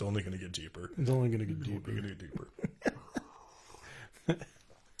only going to get deeper. It's only going to get deeper. Only gonna get deeper.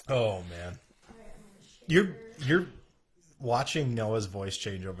 Oh man, you're watching Noah's voice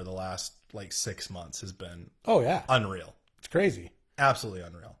change over the last like 6 months has been Oh, yeah. unreal. It's crazy. Absolutely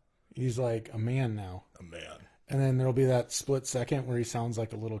unreal. He's like a man now. A man. And then there'll be that split second where he sounds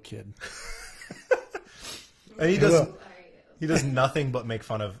like a little kid. And he does nothing but make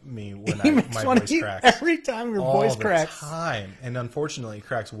fun of me when He makes my fun of voice you cracks. every time your All voice the cracks. time. And unfortunately, it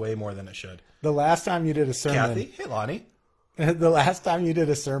cracks way more than it should. The last time you did a sermon, Kathy, hey Lonnie. the last time you did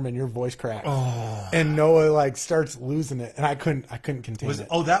a sermon, your voice cracked, and Noah like starts losing it, and I couldn't contain it.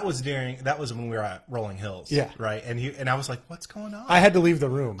 That was when we were at Rolling Hills. Yeah. Right. And I was like, what's going on? I had to leave the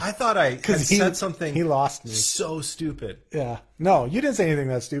room. I thought I had said something. He lost me. So stupid. Yeah. No, you didn't say anything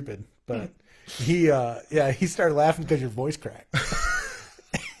that stupid, but he started laughing because your voice cracked,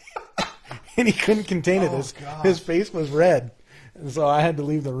 and he couldn't contain it. His face was red. And so I had to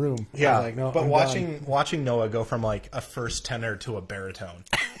leave the room. Yeah, I was like, no, but I'm watching Noah go from like a first tenor to a baritone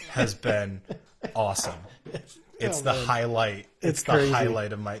has been awesome. It's the highlight. It's the crazy.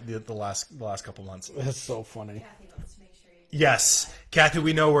 highlight of the last couple months. That's so funny. Kathy wants to make sure you Yes, Kathy,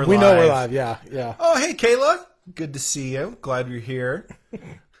 we know we're live. We know we're live. Yeah, yeah. Oh, hey, Kayla. Good to see you. Glad you're here.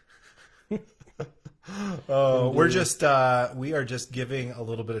 We are just giving a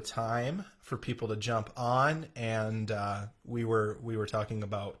little bit of time for people to jump on, and we were talking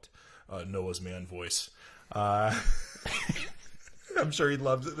about Noah's man voice. I'm sure he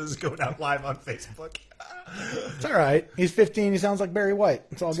loves it. This is going out live on Facebook. It's all right. He's 15. He sounds like Barry White.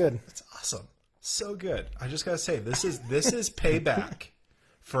 It's all good. It's awesome. So good. I just gotta say, this is payback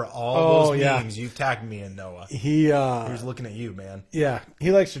for all those memes you've tagged me in, Noah. He was looking at you, man. Yeah,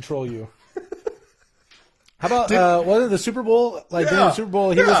 he likes to troll you. How about was it the Super Bowl? Like during the Super Bowl,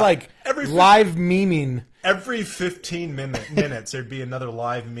 he was like live memeing. Every 15 minutes, there'd be another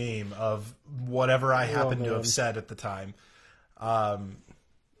live meme of whatever I happened to have said at the time. What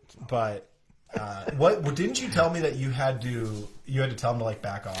didn't you tell me that you had to tell him to like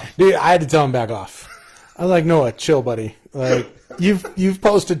back off? Dude, I had to tell him back off. I was like, Noah, chill, buddy. Like you've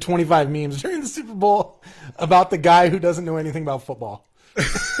posted 25 memes during the Super Bowl about the guy who doesn't know anything about football.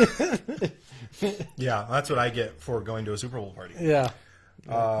 Yeah, that's what I get for going to a Super Bowl party. Yeah.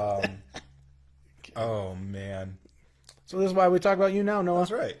 Oh man. So this is why we talk about you now, Noah.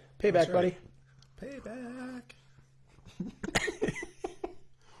 That's right. Payback, That's right. buddy. Payback.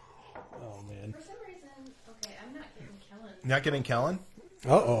 Oh man. For some reason, okay, I'm not getting Kellen. Not getting Kellen?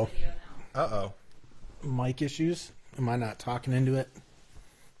 Uh-oh. Video now. Uh-oh. Mic issues? Am I not talking into it?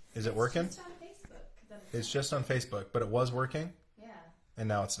 Is it working? It's on Facebook. It's just on Facebook, but it was working, Yeah. and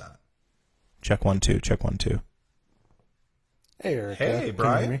now it's not. Check 1 2. Check 1 2. Hey, Erica. Hey, Can you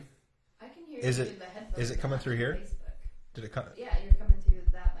Brian. hear me? I can hear Is you it- through the headphones. is it coming not through here? Facebook. Did it come? Yeah, you're coming through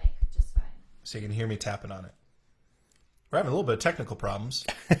that mic just fine. So you can hear me tapping on it. We're having a little bit of technical problems.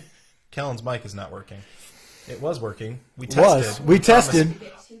 Kellen's mic is not working. It was working. We tested. We tested. You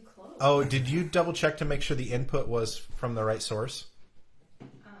get too close. Oh, did you double check to make sure the input was from the right source?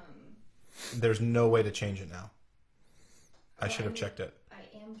 There's no way to change it now. I should have checked it. I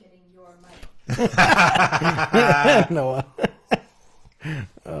am getting your mic. Noah.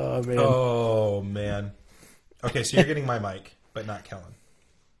 Oh, man. Oh, man. Okay, so you're getting my mic, but not Kellen.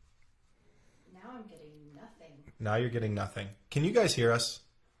 Now I'm getting nothing. Now you're getting nothing. Can you guys hear us?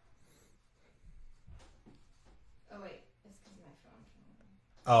 Oh wait, it's because my phone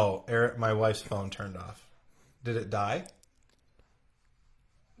turned Oh, Eric, my wife's phone turned off. Did it die?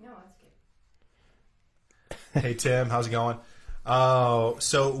 on. No, it's good. Hey, Tim, how's it going? Oh,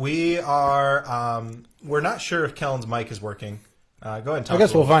 so we are, we're not sure if Kellen's mic is working. Go ahead and talk. I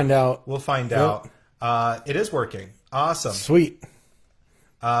guess we'll find out. We'll find Yep. out. It is working. Awesome. Sweet.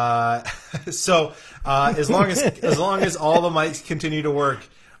 So as long as all the mics continue to work,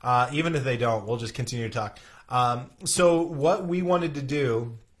 even if they don't, we'll just continue to talk. So what we wanted to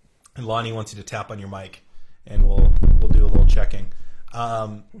do, and Lonnie wants you to tap on your mic, and we'll do a little checking.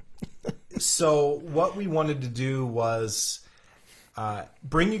 So what we wanted to do was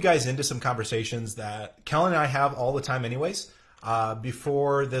bring you guys into some conversations that Kellen and I have all the time anyways.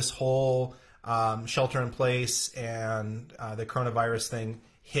 Before this whole shelter in place and the coronavirus thing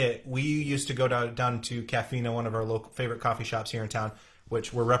hit, we used to go down to Caffeina, one of our local favorite coffee shops here in town,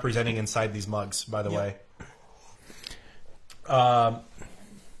 which we're representing inside these mugs, by the way. Oh,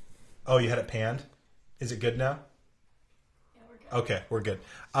 you had it panned? Is it good now? Yeah, we're good. Okay, we're good.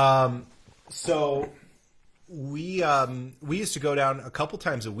 So we used to go down a couple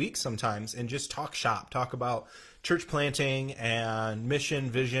times a week sometimes and just talk shop, talk about church planting and mission,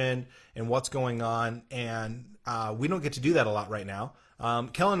 vision, and what's going on. And we don't get to do that a lot right now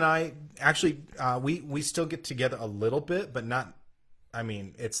Kellen and I actually we still get together a little bit, but not. I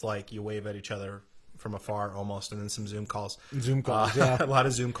mean, it's like you wave at each other from afar almost, and then some Zoom calls. Zoom calls, yeah. A lot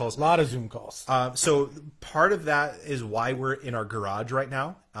of Zoom calls. A lot of Zoom calls. So part of that is why we're in our garage right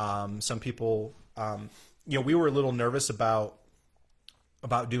now. Some people, we were a little nervous about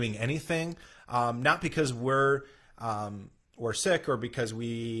doing anything, not because we're sick or because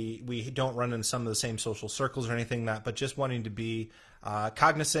we don't run in some of the same social circles or anything but just wanting to be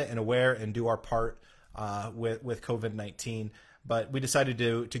cognizant and aware and do our part with COVID-19. But we decided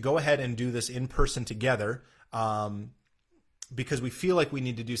to go ahead and do this in person together because we feel like we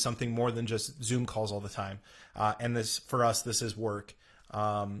need to do something more than just Zoom calls all the time. And this, for us, this is work.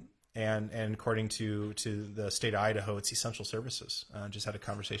 And according to the state of Idaho, it's essential services. Just had a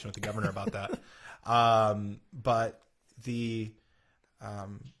conversation with the governor about that. But we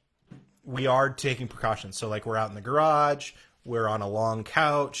are taking precautions. So like we're out in the garage, we're on a long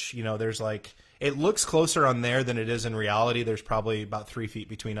couch, there's like, it looks closer on there than it is in reality. There's probably about 3 feet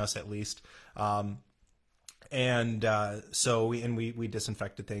between us at least. So we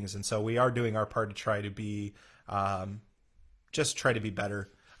disinfected things. And so we are doing our part to try to be, try to be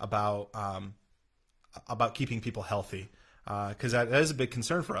better about keeping people healthy. Cause that is a big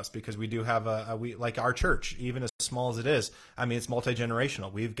concern for us because we do have we like our church, even as small as it is. I mean, it's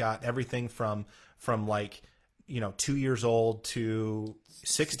multi-generational. We've got everything from like, 2 years old to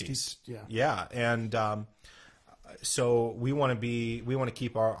 60s. Yeah. And, so we want to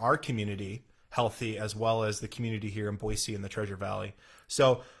keep our community healthy as well as the community here in Boise and the Treasure Valley.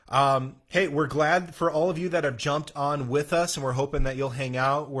 So, hey, we're glad for all of you that have jumped on with us, and we're hoping that you'll hang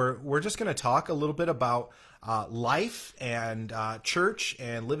out. We're just going to talk a little bit about life and church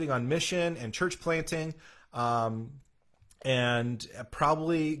and living on mission and church planting, and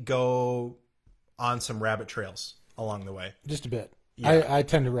probably go on some rabbit trails along the way. Just a bit. Yeah. I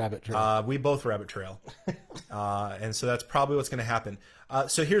tend to rabbit trail. We both rabbit trail. And so that's probably what's going to happen.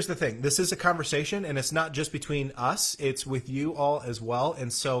 So here's the thing. This is a conversation, and it's not just between us. It's with you all as well.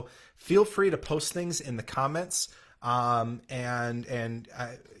 And so feel free to post things in the comments. Even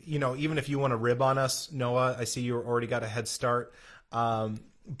if you want to rib on us, Noah, I see you already got a head start.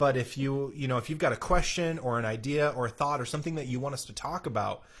 But if you've got a question or an idea or a thought or something that you want us to talk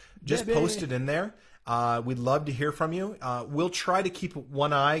about, just post it in there. We'd love to hear from you. We'll try to keep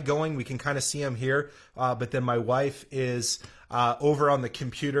one eye going. We can kind of see him here. But then my wife is over on the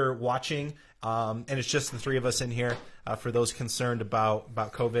computer watching. And it's just the three of us in here for those concerned about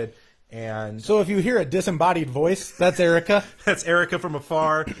COVID. And so if you hear a disembodied voice, that's Erica. That's Erica from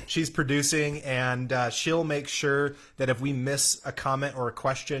afar. She's producing, and she'll make sure that if we miss a comment or a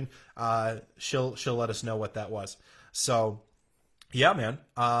question, she'll let us know what that was. So, yeah, man.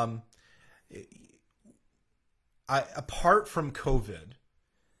 Apart from COVID,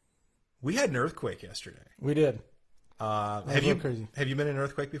 we had an earthquake yesterday. We did. Have you been in an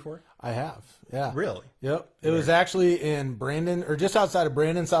earthquake before? I have. Yeah. Really? Yep. It was actually in Brandon, or just outside of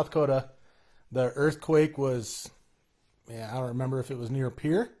Brandon, South Dakota. The earthquake was, I don't remember if it was near a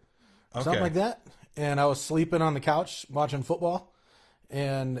pier, something like that. And I was sleeping on the couch watching football,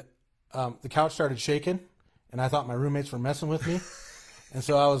 and the couch started shaking, and I thought my roommates were messing with me. And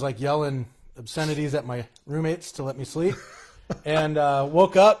so I was like yelling obscenities at my roommates to let me sleep, and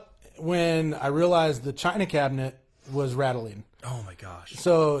woke up when I realized the china cabinet was rattling. Oh my gosh.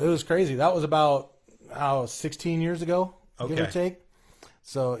 So it was crazy. That was about 16 years ago, give or take.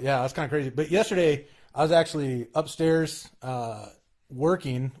 So yeah, that's kind of crazy. But yesterday I was actually upstairs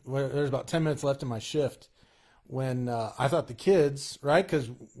working. There's about 10 minutes left in my shift when I thought the kids, right? Because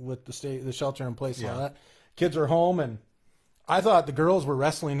with the shelter in place and all that, kids are home, and I thought the girls were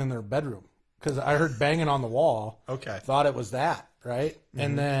wrestling in their bedroom because I heard banging on the wall. Okay. Thought it was that, right? Mm-hmm.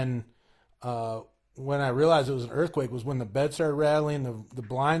 And then when I realized it was an earthquake was when the bed started rattling, the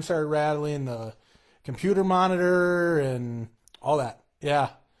blinds started rattling, the computer monitor, and all that. Yeah.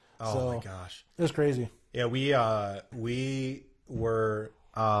 Oh, my gosh. It was crazy. Yeah, we were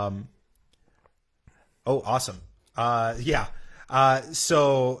awesome.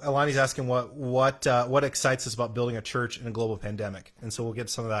 So Alani's asking what excites us about building a church in a global pandemic, and so we'll get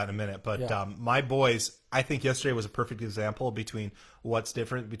to some of that in a minute. But my boys, I think yesterday was a perfect example between what's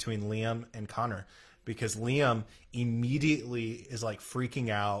different between Liam and Connor, because Liam immediately is like freaking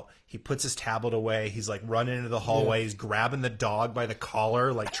out. He puts his tablet away. He's like running into the hallway. Yeah. He's grabbing the dog by the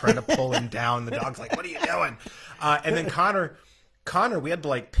collar, like trying to pull him down. The dog's like, "What are you doing?" And then Connor, we had to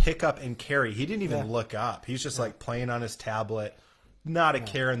like pick up and carry. He didn't even look up. He's just like playing on his tablet. not a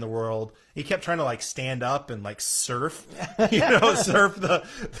care in the world. He kept trying to like stand up and like surf, surf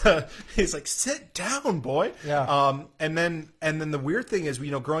he's like, sit down, boy. Yeah. And then the weird thing is,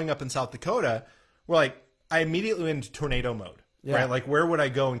 growing up in South Dakota, we're like, I immediately went into tornado mode. Yeah. Right? Like, where would I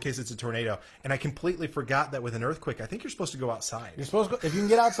go in case it's a tornado? And I completely forgot that with an earthquake, I think you're supposed to go outside. You're supposed to go, if you can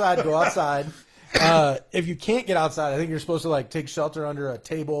get outside, go outside. If you can't get outside, I think you're supposed to like take shelter under a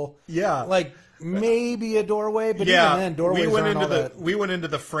table. Yeah. Like maybe a doorway, but even then, doorways we went into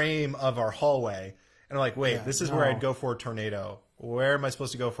the frame of our hallway and we're like, wait, this is where I'd go for a tornado. Where am I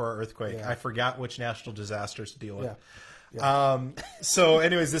supposed to go for an earthquake? Yeah. I forgot which national disasters to deal with. Yeah. So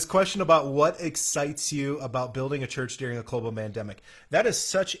anyways, this question about what excites you about building a church during a global pandemic, that is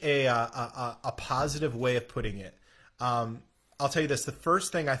such a positive way of putting it. I'll tell you this, the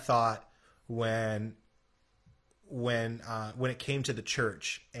first thing I thought when it came to the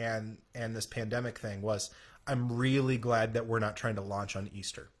church and this pandemic thing was, I'm really glad that we're not trying to launch on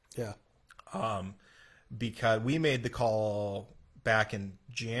Easter. Yeah. Because we made the call back in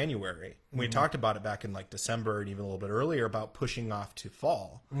January. We talked about it back in like December and even a little bit earlier about pushing off to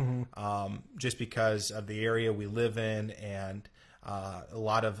fall, just because of the area we live in and a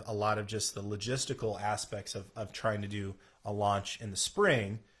lot of just the logistical aspects of trying to do a launch in the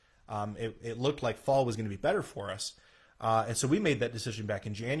spring. It looked like fall was going to be better for us, and so we made that decision back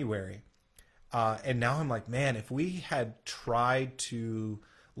in January. And now I'm like, man, if we had tried to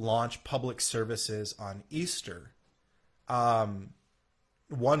launch public services on Easter,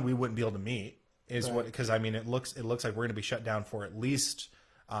 one, we wouldn't be able to meet because I mean, it looks like we're going to be shut down for at least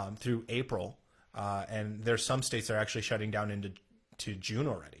through April. And there's some states that are actually shutting down into June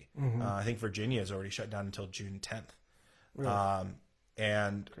already. I think Virginia is already shut down until June 10th. Really?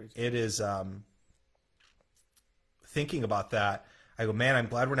 And crazy. It is, thinking about that, I go, man, I'm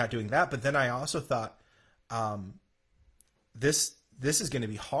glad we're not doing that. But then I also thought, this is going to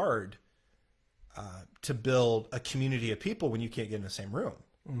be hard to build a community of people when you can't get in the same room.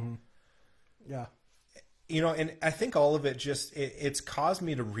 Yeah. And I think all of it it's caused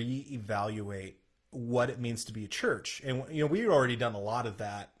me to reevaluate what it means to be a church. And, we've already done a lot of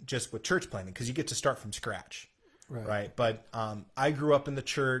that just with church planning because you get to start from scratch. Right. But I grew up in the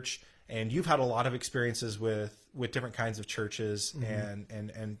church, and you've had a lot of experiences with different kinds of churches, and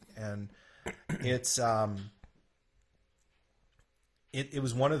it's it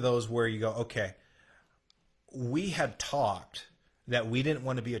was one of those where you go, okay, we had talked that we didn't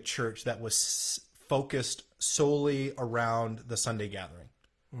want to be a church that was focused solely around the Sunday gathering,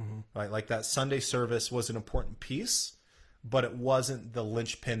 right? Like that Sunday service was an important piece, but it wasn't the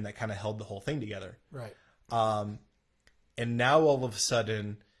linchpin that kind of held the whole thing together. Right. And now all of a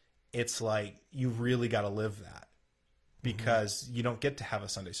sudden it's like, you really got to live that because you don't get to have a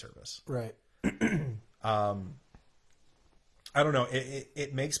Sunday service. Right. I don't know.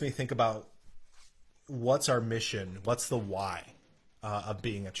 It makes me think about what's our mission? What's the why of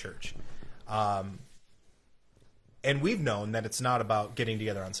being a church? And we've known that it's not about getting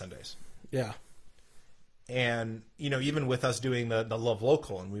together on Sundays. Yeah. And, even with us doing the Love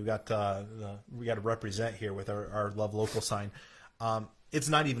Local, and we got to represent here with our Love Local sign. It's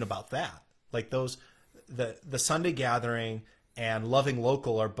not even about that. Like the Sunday gathering and loving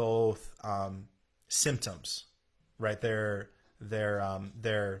local are both symptoms, right? They're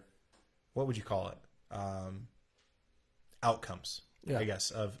what would you call it? Outcomes, yeah. I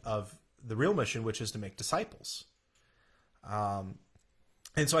guess, of the real mission, which is to make disciples.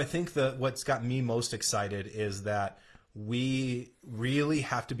 And so I think that what's got me most excited is that we really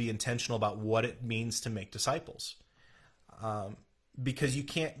have to be intentional about what it means to make disciples. Because you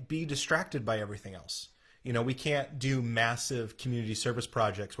can't be distracted by everything else. We can't do massive community service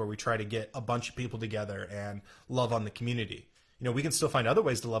projects where we try to get a bunch of people together and love on the community. We can still find other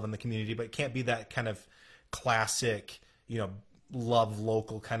ways to love on the community, but it can't be that kind of classic, love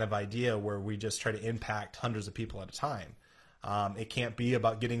local kind of idea where we just try to impact hundreds of people at a time. It can't be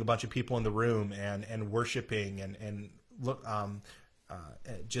about getting a bunch of people in the room and worshiping and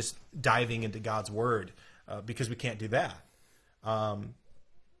just diving into God's word because we can't do that.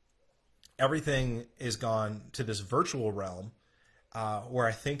 Everything is gone to this virtual realm where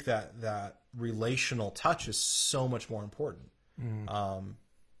I think that relational touch is so much more important.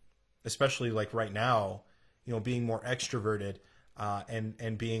 Especially like right now, being more extroverted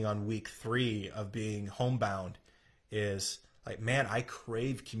and being on week 3 of being homebound is like, man, I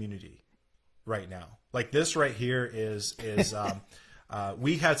crave community right now. Like this right here is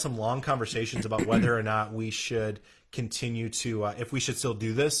we had some long conversations about whether or not we should continue to, if we should still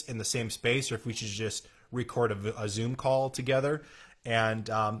do this in the same space or if we should just record a Zoom call together. And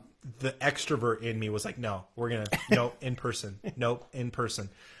the extrovert in me was like, no, in person. Nope, in person.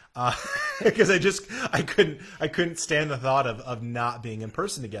 Because I couldn't stand the thought of not being in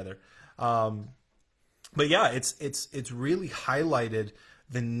person together. But yeah, it's really highlighted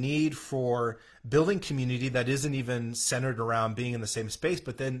the need for building community that isn't even centered around being in the same space,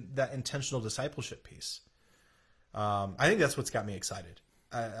 but then that intentional discipleship piece. I think that's what's got me excited.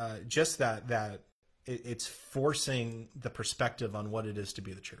 Just that it's forcing the perspective on what it is to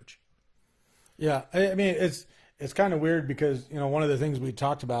be the church. Yeah, I mean, it's kind of weird because, one of the things we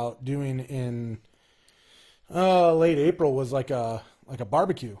talked about doing in late April was like a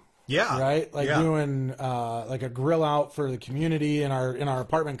barbecue. Yeah. Right. Like doing like a grill out for the community in our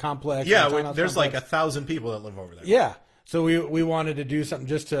apartment complex. Yeah. There's like 1,000 people that live over there. Yeah. So we wanted to do something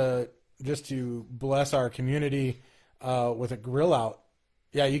just to bless our community with a grill out.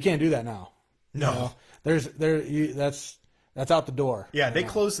 Yeah. You can't do that now. No. That's out the door. Yeah, they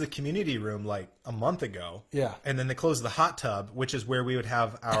closed the community room like a month ago. Yeah. And then they closed the hot tub, which is where we would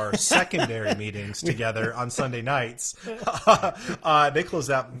have our secondary meetings together on Sunday nights. They closed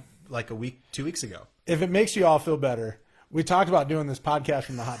that like 2 weeks ago. If it makes you all feel better, we talked about doing this podcast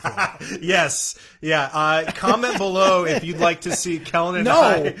from the hot tub. Yes. Yeah. Comment below if you'd like to see Kellen and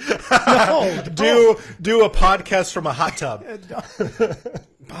I do a podcast from a hot tub.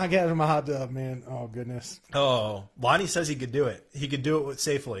 Podcast from a hot tub, man. Oh, goodness. Oh, Lonnie says he could do it. He could do it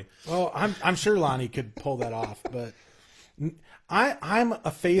safely. Well, I'm sure Lonnie could pull that off, but I'm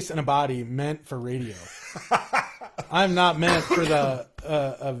a face and a body meant for radio. I'm not meant for the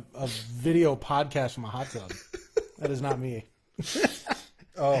a video podcast from a hot tub. That is not me.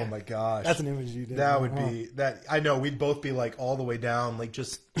 Oh my gosh, that's an image you did. That would be that. I know we'd both be like all the way down, like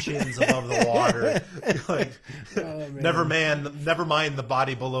just chins above the water. Like never mind the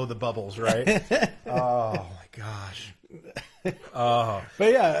body below the bubbles, right? Oh my gosh. Oh,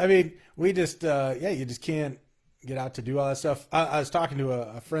 but yeah, I mean, we just you just can't get out to do all that stuff. I was talking to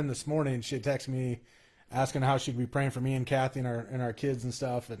a friend this morning, and she had texted me asking how she'd be praying for me and Kathy and our kids and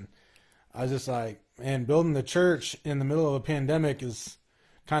stuff, and I was just like, man, building the church in the middle of a pandemic is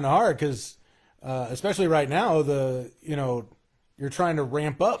kind of hard because, especially right now, you're trying to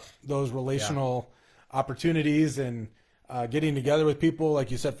ramp up those relational opportunities and getting together with people,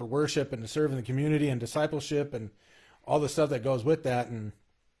 like you said, for worship and to serve in the community and discipleship and all the stuff that goes with that. And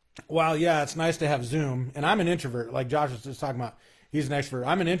while, yeah, it's nice to have Zoom, and I'm an introvert, like Josh was just talking about, he's an extrovert.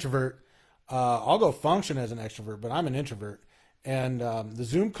 I'm an introvert. I'll go function as an extrovert, but I'm an introvert. And the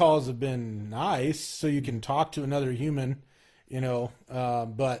Zoom calls have been nice, so you can talk to another human,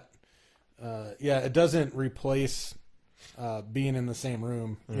 but it doesn't replace being in the same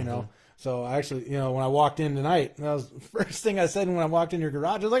room, So actually, when I walked in tonight, that was the first thing I said when I walked in your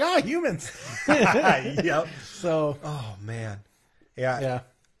garage. I was like, "Oh, humans!" Yep. So, oh man, yeah.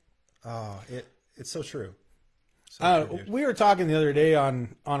 Oh, it's so true. So true, we were talking the other day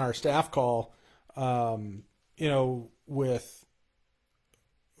on our staff call, from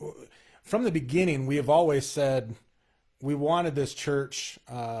the beginning, we have always said we wanted this church.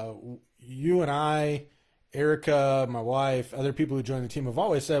 You and I, Erica, my wife, other people who joined the team have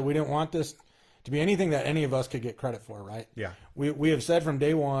always said we didn't want this to be anything that any of us could get credit for, right? Yeah. We have said from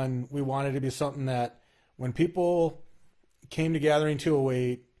day one we wanted to be something that when people came to Gathering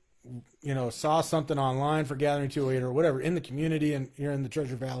 208, saw something online for Gathering 208 or whatever in the community and here in the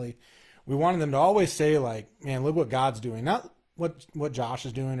Treasure Valley, we wanted them to always say, like, man, look what God's doing. Not what Josh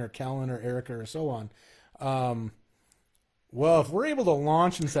is doing or Kellen or Erica or so on. Well, if we're able to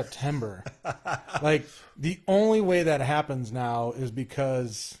launch in September, like the only way that happens now is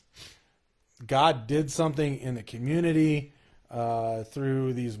because God did something in the community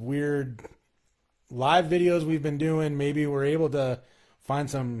through these weird live videos we've been doing. Maybe we're able to find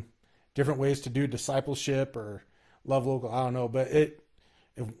some different ways to do discipleship or love local. I don't know, but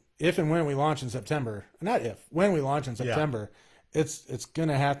if and when we launch in September, when we launch in September, it's going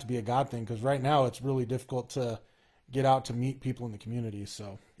to have to be a God thing because right now it's really difficult to get out to meet people in the community.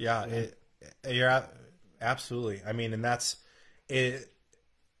 So you're absolutely. I mean, and that's it.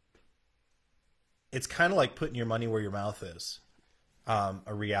 It's kind of like putting your money where your mouth is.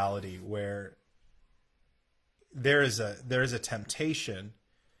 A reality where there is a temptation.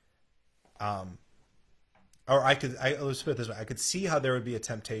 Let's put it this way. I could see how there would be a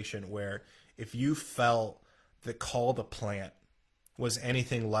temptation where if you felt the call to plant was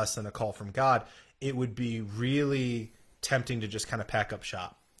anything less than a call from God, it would be really tempting to just kind of pack up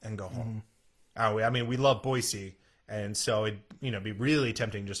shop and go home. I mean, we love Boise, and so it'd be really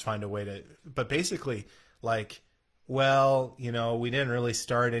tempting to just find a way to. But basically, like, well, we didn't really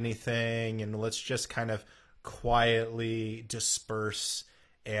start anything, and let's just kind of quietly disperse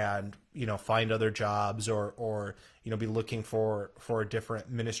and, find other jobs or be looking for a different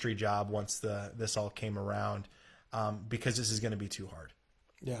ministry job once this all came around, because this is going to be too hard.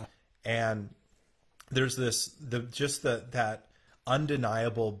 Yeah. And there's that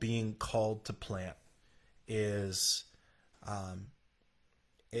undeniable being called to plant is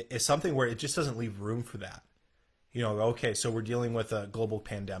something where it just doesn't leave room for that. Okay, so we're dealing with a global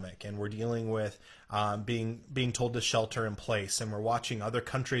pandemic, and we're dealing with being told to shelter in place, and we're watching other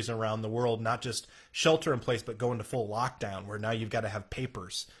countries around the world not just shelter in place, but go into full lockdown, where now you've got to have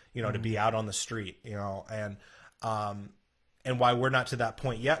papers, to be out on the street, and why we're not to that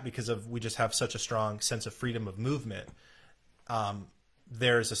point yet, because we just have such a strong sense of freedom of movement.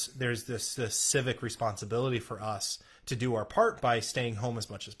 There's this civic responsibility for us to do our part by staying home as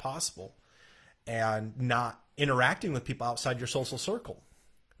much as possible and not interacting with people outside your social circle.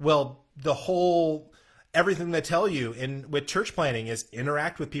 Well, everything they tell you with church planning is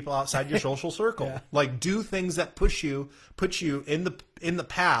interact with people outside your social circle. Yeah. Like, do things that put you in the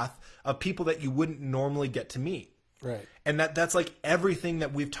path of people that you wouldn't normally get to meet. Right. And that's like everything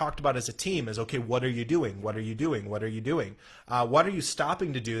that we've talked about as a team is, okay, what are you doing? What are you doing? What are you doing? What are you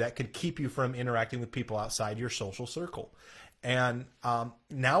stopping to do that could keep you from interacting with people outside your social circle? And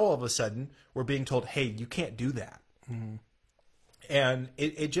now all of a sudden we're being told, hey, you can't do that. Mm-hmm. And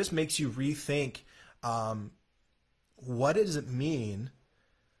it just makes you rethink, what does it mean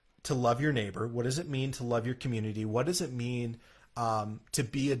to love your neighbor? What does it mean to love your community? What does it mean to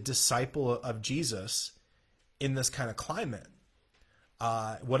be a disciple of Jesus in this kind of climate?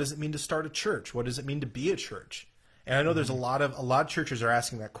 What does it mean to start a church? What does it mean to be a church? And I know there's a lot of churches are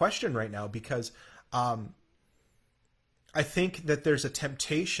asking that question right now, because I think that there's a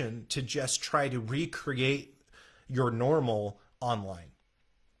temptation to just try to recreate your normal online.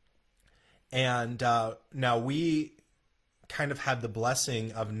 And now we kind of had the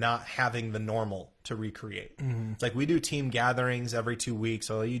blessing of not having the normal to recreate. Mm-hmm. It's like we do team gatherings every 2 weeks,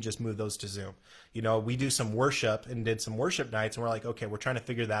 so you just move those to Zoom. We do some worship and did some worship nights, and we're like, okay, we're trying to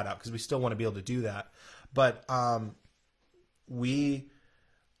figure that out because we still want to be able to do that. But we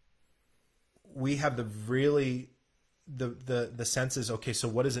have the sense is, okay, so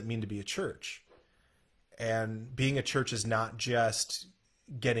what does it mean to be a church? And being a church is not just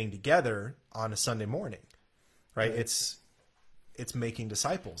getting together on a Sunday morning, right? It's making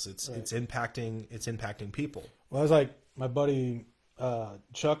disciples. It's impacting people. Well, it's like my buddy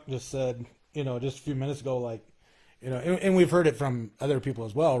Chuck just said, just a few minutes ago, like, and we've heard it from other people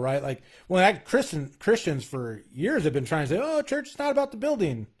as well, right? Like, Christians for years have been trying to say, oh, church is not about the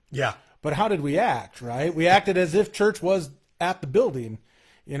building. Yeah. But how did we act, right? We acted as if church was at the building,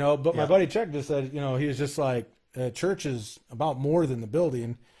 but my buddy Chuck just said, he was just like, church is about more than the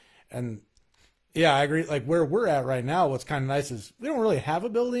building. And yeah, I agree. Like, where we're at right now, what's kind of nice is we don't really have a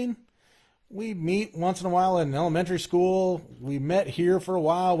building. We meet once in a while in elementary school. We met here for a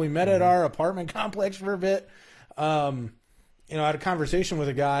while. We met at our apartment complex for a bit. I had a conversation with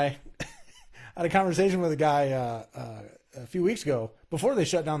a guy. A few weeks ago before they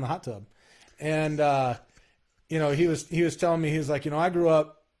shut down the hot tub, and he was telling me, he was like, I grew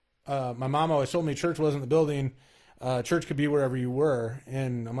up. My mom always told me church wasn't the building. Church could be wherever you were,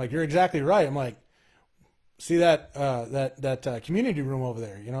 and I'm like, you're exactly right. I'm like, see that community room over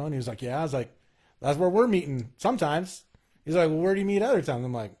there, And he was like, yeah. I was like, that's where we're meeting sometimes. He's like, well, where do you meet other times?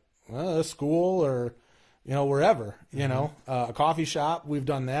 I'm like, well, a school or wherever, a coffee shop. We've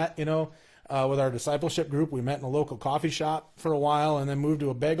done that, with our discipleship group. We met in a local coffee shop for a while and then moved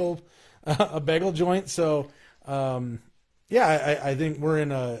to a bagel joint. So, I think we're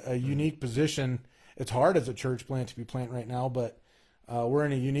in a unique position. It's hard as a church plant to be planting right now, but we're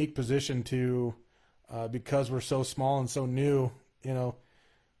in a unique position to, because we're so small and so new,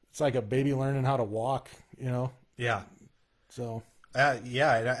 it's like a baby learning how to walk, Yeah. So.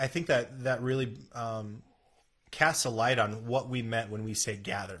 I think that really casts a light on what we meant when we say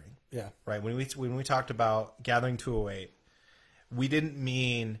gathering. Yeah. Right. When we talked about gathering 208, we didn't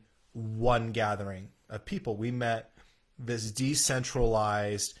mean one gathering of people. We meant this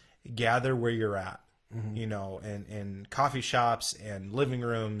decentralized gather where you're at, in coffee shops and living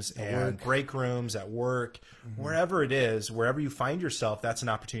rooms and break rooms at work, wherever it is, wherever you find yourself, that's an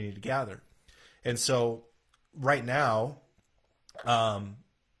opportunity to gather. And so right now,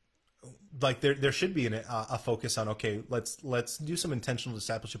 like there should be a focus on, okay, let's do some intentional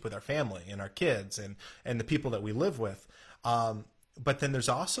discipleship with our family and our kids and the people that we live with. But then there's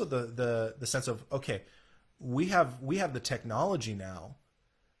also the sense of, okay, we have the technology now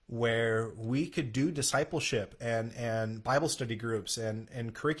where we could do discipleship and Bible study groups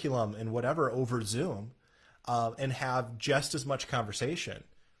and curriculum and whatever over Zoom. and have just as much conversation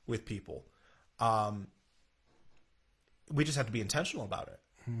with people. We just have to be intentional about it.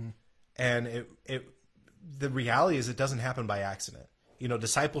 Mm-hmm. And the reality is it doesn't happen by accident.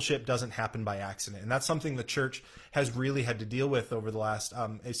 Discipleship doesn't happen by accident. And that's something the church has really had to deal with over the last,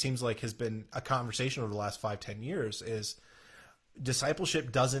 it seems like has been a conversation over the last 5-10 years, is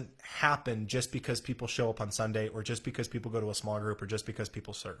discipleship doesn't happen just because people show up on Sunday, or just because people go to a small group, or just because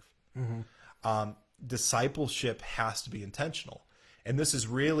people serve. Mm-hmm. Discipleship has to be intentional. And this is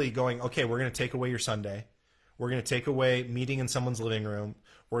really going, okay, we're going to take away your Sunday. We're going to take away meeting in someone's living room.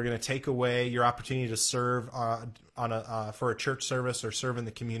 We're going to take away your opportunity to serve for a church service or serve in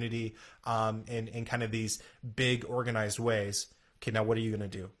the community in kind of these big organized ways. Okay, now what are you going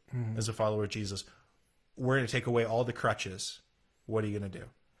to do as a follower of Jesus? We're going to take away all the crutches. What are you going to do?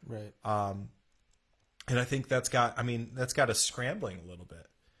 Right. And I think that's got us scrambling a little bit.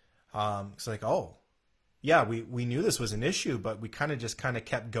 It's like, oh, yeah, we knew this was an issue, but we kind of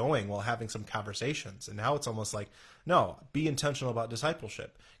kept going while having some conversations. And now it's almost like, no, be intentional about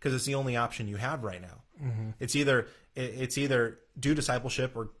discipleship, because it's the only option you have right now. Mm-hmm. It's either do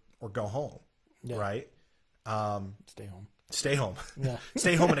discipleship or go home, right? Stay home. Stay home. Yeah.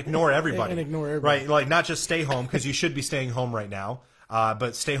 Stay home and ignore everybody. Right? Like, not just stay home, because you should be staying home right now,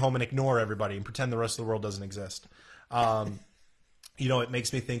 but stay home and ignore everybody and pretend the rest of the world doesn't exist. It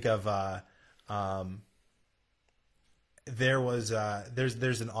makes me think of there's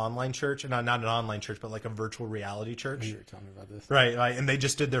an online church, not an online church, but like a virtual reality church. You were telling me about this, right? And they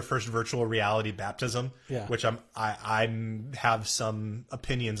just did their first virtual reality baptism, which I have some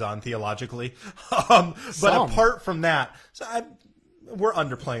opinions on theologically, but apart from that, we're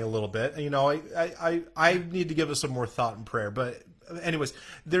underplaying a little bit. I need to give us some more thought and prayer. But anyways,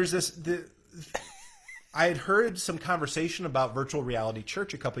 there's I had heard some conversation about virtual reality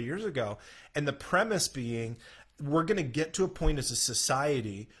church a couple of years ago, and the premise being, we're going to get to a point as a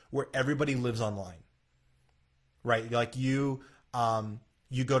society where everybody lives online, right? Like you go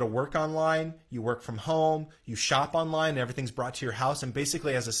to work online, you work from home, you shop online, and everything's brought to your house. And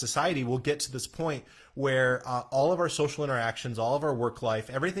basically, as a society, we'll get to this point where all of our social interactions, all of our work life,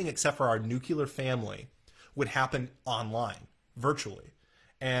 everything except for our nuclear family would happen online, virtually,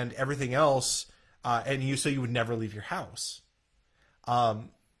 and everything else. So you would never leave your house.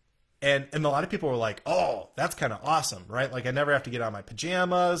 And a lot of people were like, oh, that's kind of awesome, right? Like, I never have to get out of my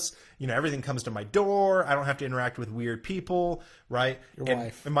pajamas. Everything comes to my door. I don't have to interact with weird people, right? Your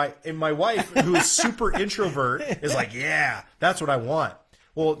wife. And my wife, who is super introvert, is like, yeah, that's what I want.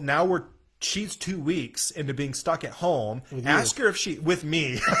 Well, now she's 2 weeks into being stuck at home. Ask her if with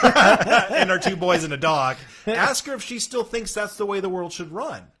me and our 2 boys and a dog, ask her if she still thinks that's the way the world should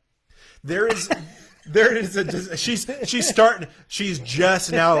run. She's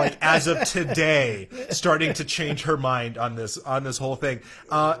just now, like, as of today, starting to change her mind on this whole thing.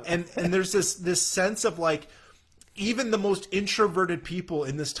 And there's this sense of, like, even the most introverted people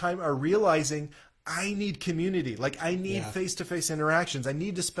in this time are realizing, I need community. Like, I need face-to-face interactions. I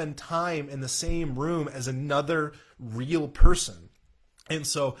need to spend time in the same room as another real person. And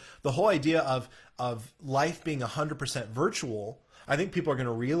so the whole idea of life being 100% virtual, I think people are going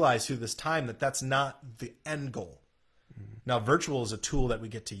to realize through this time that that's not the end goal. Mm-hmm. Now, virtual is a tool that we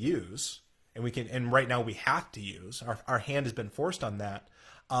get to use, and right now we have to use. Our hand has been forced on that,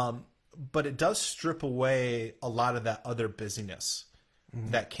 but it does strip away a lot of that other busyness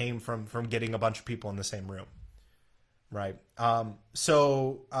that came from getting a bunch of people in the same room, right?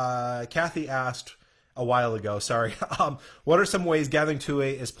 So Kathy asked a while ago, what are some ways Gathering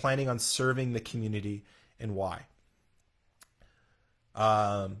 2A is planning on serving the community, and why?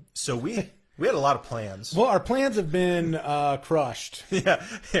 So we had a lot of plans. Well, our plans have been crushed. Yeah.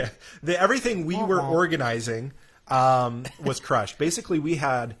 Everything we were organizing was crushed. Basically, we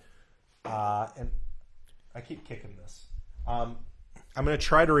had, and I keep kicking this. I'm going to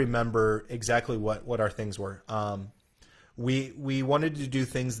try to remember exactly what our things were. We wanted to do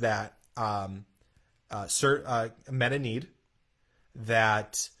things that met a need,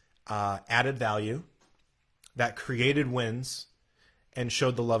 that added value, that created wins, and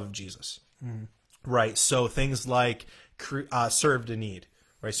showed the love of Jesus, right? So things like served a need,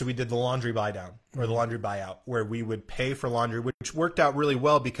 right? So we did the laundry buy down or the laundry buyout, where we would pay for laundry, which worked out really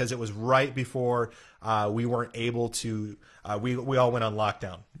well because it was right before we weren't able to. We all went on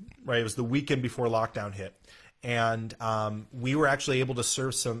lockdown, right? It was the weekend before lockdown hit, and we were actually able to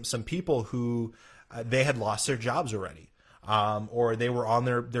serve some people who they had lost their jobs already. Or they were on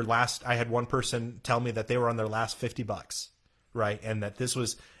their last. I had one person tell me that they were on their last $50. Right. And that this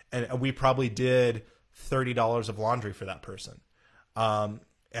was, and we probably did $30 of laundry for that person. I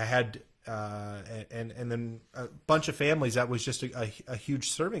had and then a bunch of families, that was just a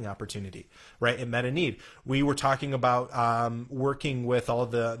huge serving opportunity, right? It met a need. We were talking about working with all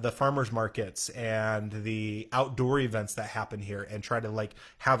the farmers markets and the outdoor events that happen here, and try to like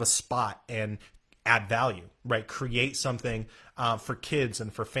have a spot and add value, right? Create something for kids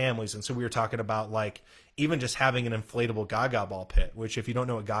and for families. And so we were talking about like even just having an inflatable Gaga Ball pit, which if you don't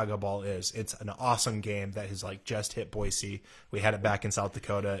know what Gaga Ball is, it's an awesome game that has like just hit Boise. We had it back in South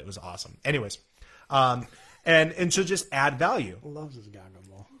Dakota. It was awesome. Anyways, and so just add value. Loves his Gaga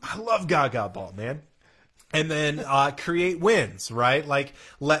Ball. I love Gaga Ball, man. And then create wins, right? Like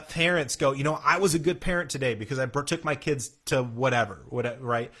let parents go, you know, I was a good parent today because I took my kids to whatever,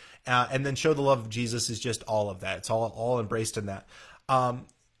 right? And then show the love of Jesus is just all of that. It's all embraced in that.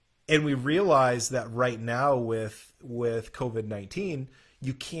 And we realize that right now with COVID-19,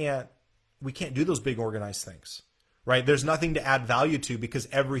 we can't do those big organized things, right? There's nothing to add value to because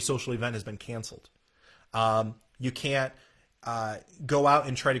every social event has been canceled. You can't go out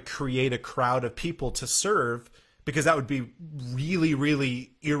and try to create a crowd of people to serve because that would be really,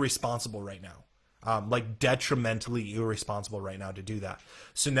 really irresponsible right now. Like detrimentally irresponsible right now to do that.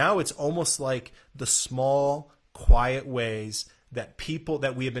 So now it's almost like the small, quiet ways that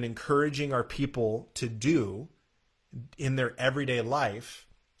we have been encouraging our people to do in their everyday life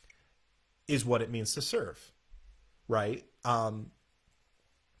is what it means to serve, right? And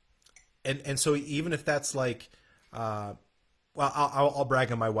so even if that's like, well, I'll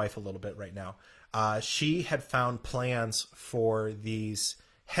brag on my wife a little bit right now. She had found plans for these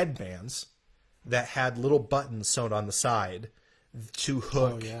headbands that had little buttons sewn on the side to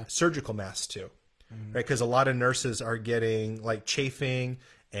hook surgical masks to. Right, because a lot of nurses are getting like chafing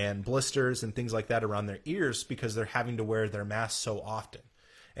and blisters and things like that around their ears because they're having to wear their masks so often.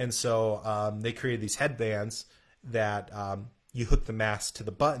 And so they created these headbands that you hook the mask to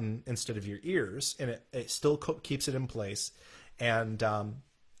the button instead of your ears, and it still keeps it in place. And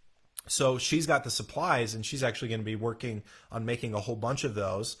so she's got the supplies, and she's actually going to be working on making a whole bunch of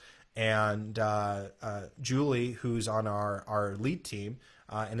those. And Julie, who's on our lead team,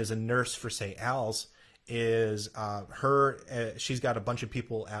 and is a nurse for St. Al's, is she's got a bunch of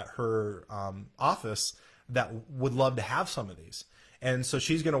people at her office that would love to have some of these, and so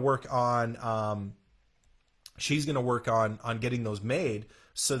she's going to work on getting those made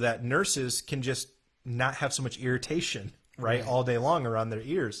so that nurses can just not have so much irritation right all day long around their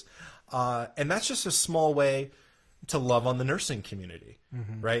ears, and that's just a small way to love on the nursing community,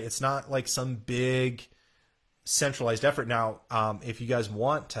 right? It's not like some big centralized effort. Now, if you guys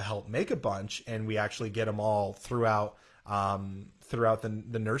want to help make a bunch and we actually get them all throughout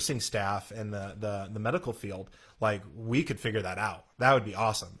the nursing staff and the medical field, like we could figure that out. That would be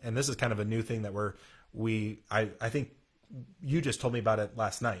awesome. And this is kind of a new thing that I think you just told me about it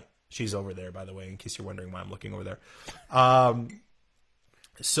last night. She's over there, by the way, in case you're wondering why I'm looking over there.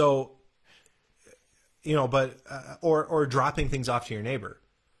 So, you know, but, or dropping things off to your neighbor,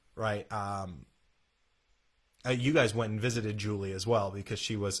 right? You guys went and visited Julie as well because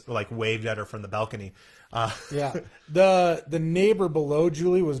she was like waved at her from the balcony. Yeah, the neighbor below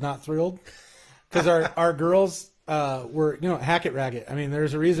Julie was not thrilled because our girls were, you know, Hackett Racket. I mean,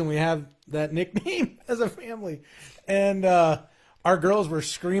 there's a reason we have that nickname as a family, and our girls were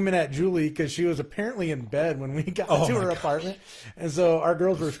screaming at Julie because she was apparently in bed when we got to her apartment, and so our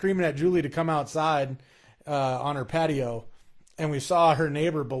girls were screaming at Julie to come outside on her patio, and we saw her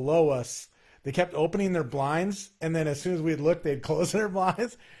neighbor below us. They kept opening their blinds, and then as soon as we'd look, they'd close their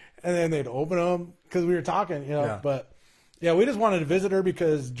blinds, and then they'd open them because we were talking, you know. Yeah. But yeah, we just wanted to visit her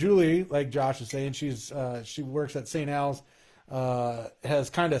because Julie, like Josh was saying, she works at St. Al's, has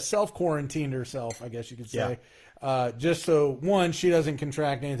kind of self-quarantined herself, I guess you could say, just so one, she doesn't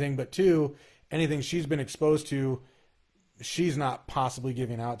contract anything, but two, anything she's been exposed to, she's not possibly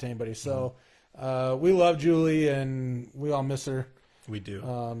giving out to anybody. So we love Julie, and we all miss her. We do,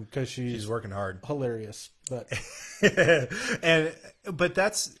 because she's working hard, hilarious. But but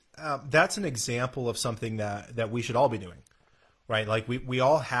that's an example of something that we should all be doing, right? Like we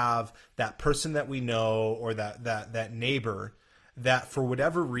all have that person that we know or that neighbor that for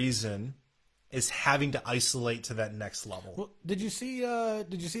whatever reason is having to isolate to that next level. Well, did you see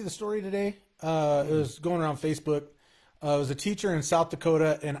the story today? It was going around Facebook. It was a teacher in South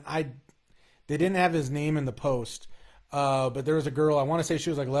Dakota, and they didn't have his name in the post. But there was a girl, I want to say she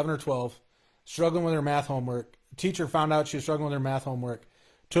was like 11 or 12, struggling with her math homework. Teacher found out she was struggling with her math homework,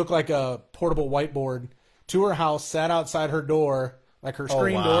 took like a portable whiteboard to her house, sat outside her door, like her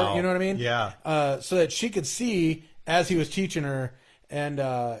screen door, you know what I mean? Yeah. So that she could see as he was teaching her. And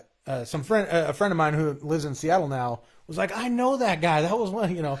a friend of mine who lives in Seattle now was like, I know that guy. That was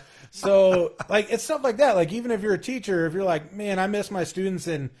one, you know. So like it's stuff like that. Like even if you're a teacher, if you're like, man, I miss my students,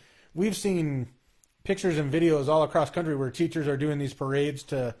 and we've seen pictures and videos all across country where teachers are doing these parades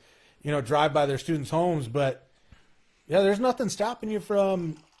to, you know, drive by their students' homes. But yeah, there's nothing stopping you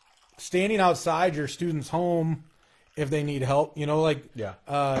from standing outside your student's home if they need help. You know, like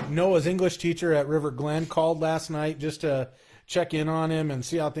Noah's English teacher at River Glen called last night just to check in on him and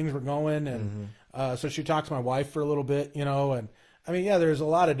see how things were going. And so she talked to my wife for a little bit, you know, and I mean, yeah, there's a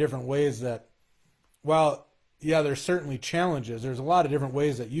lot of different ways that, well, yeah, there's certainly challenges. There's a lot of different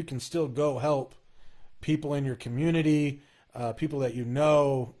ways that you can still go help people in your community, people that you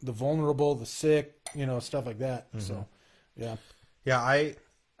know, the vulnerable, the sick, you know, stuff like that. So, yeah. Yeah,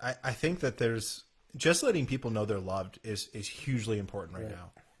 I think that there's just letting people know they're loved is hugely important right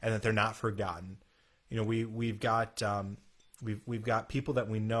now, and that they're not forgotten. You know, we've got people that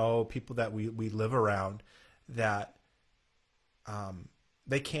we know, people that we live around that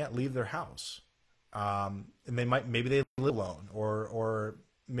they can't leave their house, and maybe they live alone, or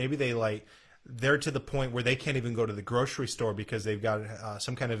maybe they're to the point where they can't even go to the grocery store because they've got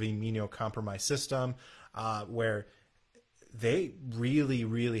some kind of immunocompromised system where they really,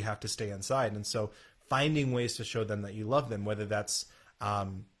 really have to stay inside. And so finding ways to show them that you love them, whether that's,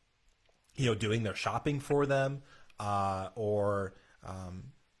 you know, doing their shopping for them, or,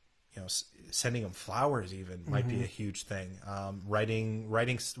 you know, sending them flowers even might be a huge thing. Writing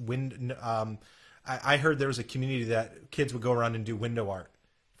I heard there was a community that kids would go around and do window art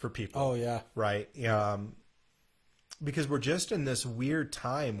for people. Oh yeah. Right. Because we're just in this weird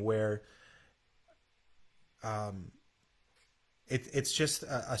time where, it's just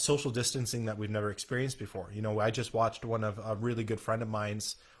a social distancing that we've never experienced before. You know, I just watched one of a really good friend of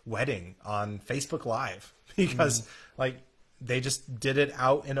mine's wedding on Facebook Live because like they just did it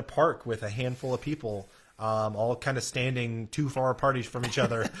out in a park with a handful of people, all kind of standing too far apart from each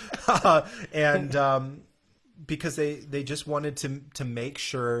other. And because they just wanted to make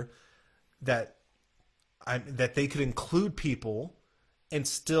sure that that they could include people and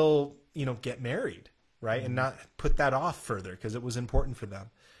still, you know, get married. Right. And not put that off further because it was important for them.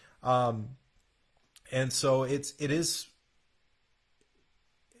 And so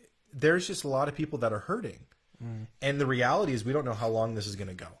there's just a lot of people that are hurting. And the reality is we don't know how long this is going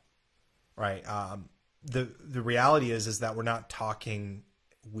to go. Right. The reality is that we're not talking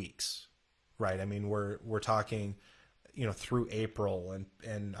weeks. Right. I mean, we're talking, you know, through April,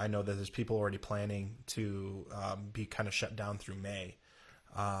 and I know that there's people already planning to be kind of shut down through May.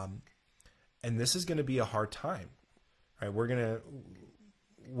 And this is going to be a hard time, right?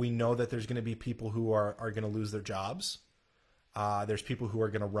 We know that there's going to be people who are going to lose their jobs. There's people who are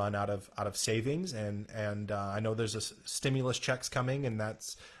going to run out of savings, and I know there's a stimulus checks coming, and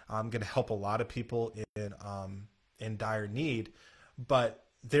that's going to help a lot of people in dire need. But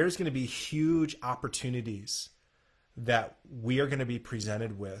there's going to be huge opportunities that we are going to be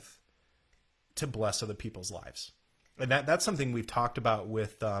presented with to bless other people's lives. And that's something we've talked about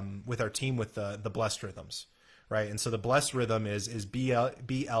with our team with the Blessed Rhythms, right? And so the Blessed Rhythm is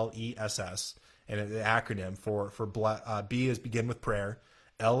BLESS, and the acronym for B is begin with prayer,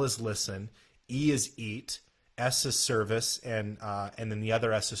 L is listen, E is eat, S is service, and then the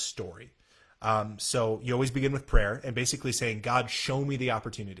other S is story. So you always begin with prayer and basically saying, God, show me the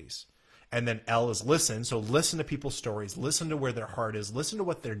opportunities. And then L is listen. So listen to people's stories, listen to where their heart is, listen to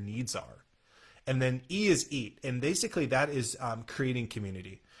what their needs are. And then E is eat. And basically that is creating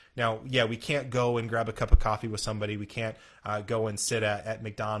community. Now, yeah, we can't go and grab a cup of coffee with somebody. We can't go and sit at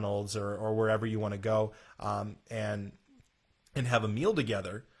McDonald's or wherever you want to go and have a meal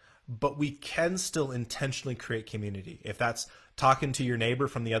together. But we can still intentionally create community. If that's talking to your neighbor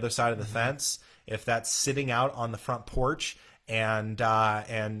from the other side of the fence, if that's sitting out on the front porch and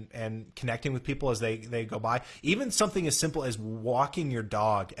connecting with people as they go by. Even something as simple as walking your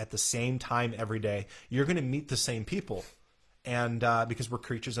dog at the same time every day, you're going to meet the same people, and because we're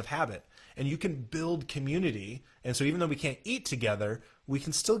creatures of habit, and you can build community. And so even though we can't eat together, we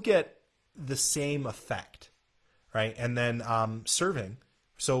can still get the same effect, right? And then serving.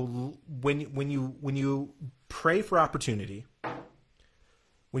 So when you pray for opportunity.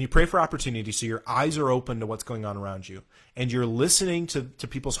 When you pray for opportunity, so your eyes are open to what's going on around you, and you're listening to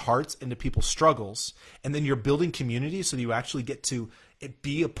people's hearts and to people's struggles, and then you're building community so that you actually get to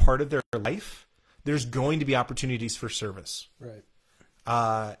be a part of their life, there's going to be opportunities for service. Right.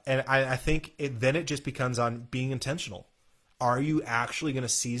 And I think then it just becomes on being intentional. Are you actually going to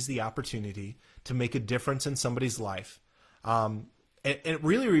seize the opportunity to make a difference in somebody's life? And it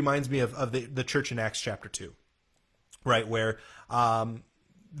really reminds me of the church in Acts chapter 2, right, where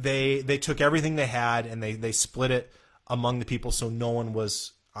they took everything they had and they split it among the people, so no one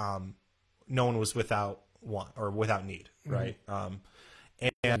was without want or without need, right?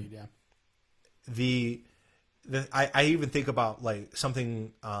 And Yeah. I even think about like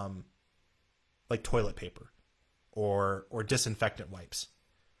something like toilet paper or disinfectant wipes.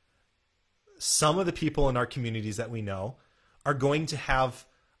 Some of the people in our communities that we know are going to have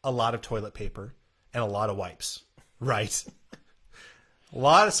a lot of toilet paper and a lot of wipes, right?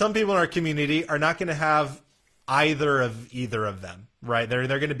 Some people in our community are not going to have either of them, right? They're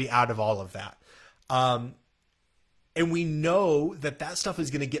going to be out of all of that. And we know that stuff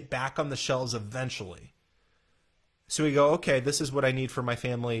is going to get back on the shelves eventually. So we go, okay, this is what I need for my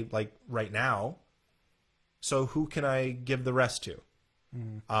family, like right now. So who can I give the rest to?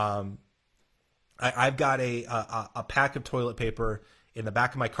 I've got a pack of toilet paper in the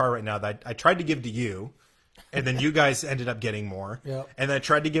back of my car right now that I tried to give to you, and then you guys ended up getting more. Yep. And then I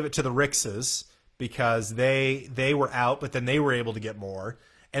tried to give it to the Rickses because they were out, but then they were able to get more.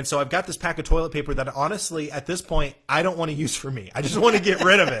 And so I've got this pack of toilet paper that honestly, at this point, I don't want to use for me. I just want to get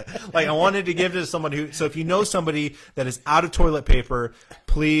rid of it. Like I wanted to give it to someone who, so if you know somebody that is out of toilet paper,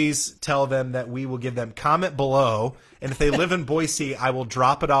 please tell them that we will give them, comment below. And if they live in Boise, I will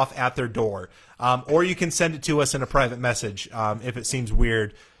drop it off at their door. Or you can send it to us in a private message if it seems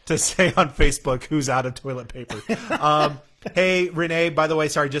weird to say on Facebook who's out of toilet paper. Hey, Renee, by the way,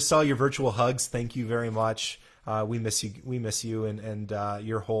 sorry, just saw your virtual hugs. Thank you very much. We miss you. We miss you and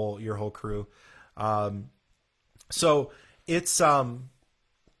your whole crew. So it's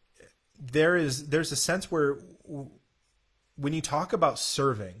there's a sense where when you talk about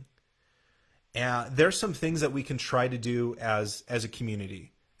serving, there's some things that we can try to do as a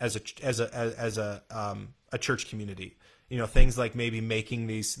community, as a church community. You know, things like maybe making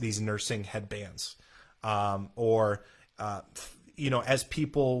these nursing headbands, or you know, as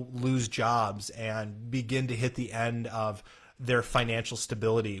people lose jobs and begin to hit the end of their financial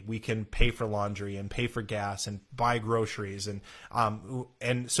stability, we can pay for laundry and pay for gas and buy groceries. And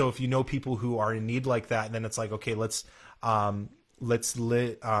so if you know people who are in need like that, then it's like, okay, let's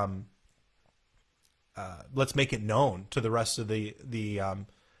make it known to the rest of the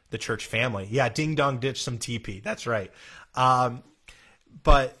church family. Yeah. Ding dong ditch some TP. That's right.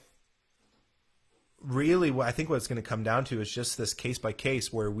 But really, I think what it's going to come down to is just this case by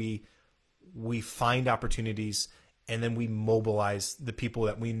case where we find opportunities and then we mobilize the people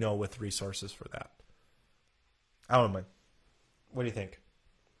that we know with resources for that. I don't know, man. What do you think?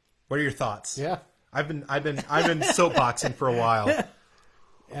 What are your thoughts? Yeah. I've been soapboxing for a while.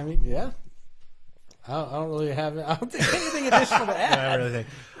 I mean, yeah. I don't really have. I don't think anything additional to add. I really think.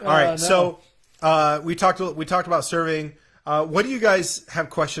 All right. No. So we talked about serving. What do you guys have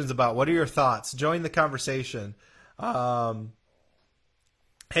questions about? What are your thoughts? Join the conversation. Hey,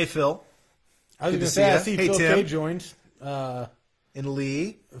 Phil. I was going to see say, I ya. see Hey, Phil Tim. K joined. And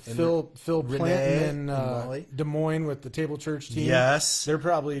Lee. Phil Renee Planton and in Molly. Des Moines with the Table Church team. Yes. They're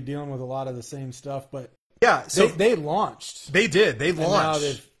probably dealing with a lot of the same stuff, but Yeah. So they launched. they did. They And now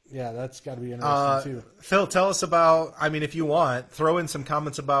launched. yeah, that's got to be interesting too. Phil, tell us about, I mean, if you want, throw in some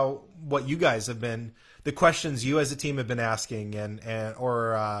comments about what you guys have been, the questions you as a team have been asking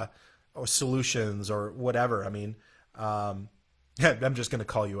or solutions or whatever. I mean, I'm just going to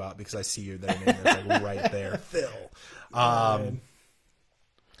call you out because I see your name is like right there, Phil.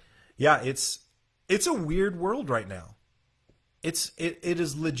 Yeah, it's a weird world right now. It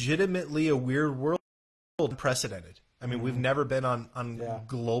is legitimately a weird world, unprecedented. I mean, we've never been on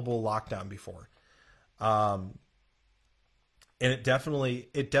global lockdown before, and it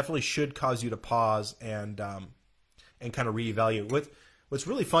definitely should cause you to pause and kind of reevaluate. What's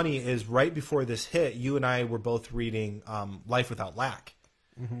really funny is right before this hit, you and I were both reading Life Without Lack,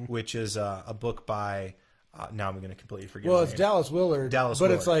 which is a book by now I'm going to completely forget. Well, the it's name. Dallas Willard, Dallas but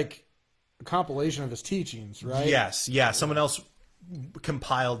Willard. it's like a compilation of his teachings, right? Yes, yeah. Someone else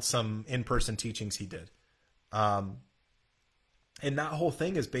compiled some in-person teachings he did. And that whole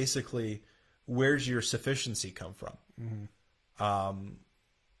thing is basically, where's your sufficiency come from?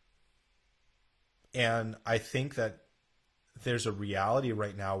 And I think that there's a reality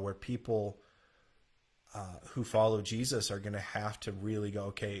right now where people who follow Jesus are going to have to really go,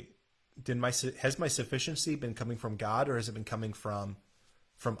 okay, has my sufficiency been coming from God, or has it been coming from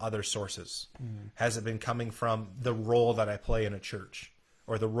other sources? Has it been coming from the role that I play in a church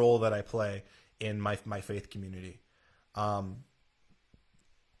or the role that I play in my faith community?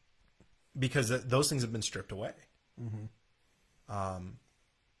 Because those things have been stripped away.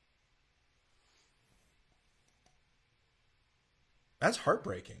 That's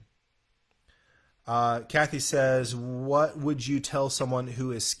heartbreaking. Kathy says, what would you tell someone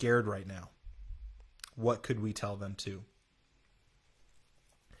who is scared right now? what could we tell them too?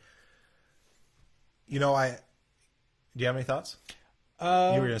 You know, do you have any thoughts? You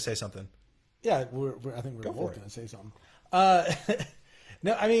were going to say something. Yeah, I think we're Go for both it. going to say something.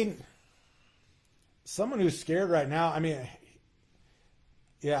 No, I mean, someone who's scared right now. I mean,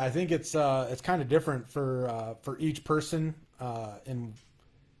 yeah, I think it's kind of different for each person and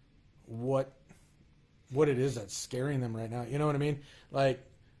what it is that's scaring them right now. You know what I mean? Like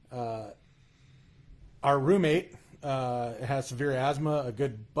our roommate has severe asthma. A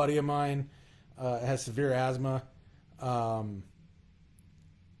good buddy of mine has severe asthma.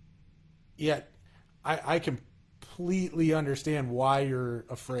 Yet I completely understand why you're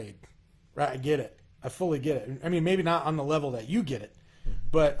afraid. Right? I get it. I fully get it. I mean, maybe not on the level that you get it,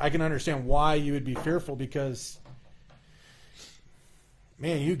 but I can understand why you would be fearful because,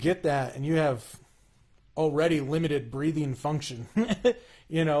 man, you get that and you have already limited breathing function.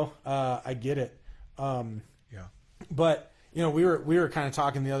 You know, I get it. Yeah. But, you know, we were kind of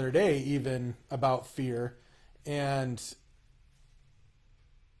talking the other day even about fear and,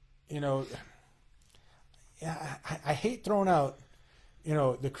 you know, yeah, I hate throwing out, you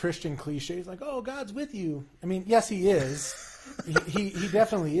know, the Christian cliches like, oh, God's with you. I mean, yes, he is. he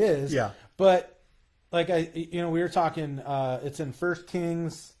definitely is. Yeah. But like we were talking, it's in 1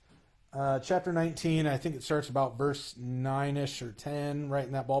 Kings, chapter 19. I think it starts about verse 9-ish or 10, right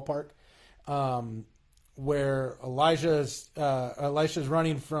in that ballpark, where Elisha's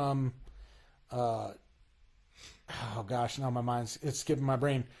running from, oh gosh, now my mind's, it's skipping my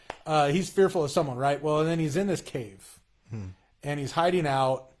brain. He's fearful of someone, right? Well, and then he's in this cave and he's hiding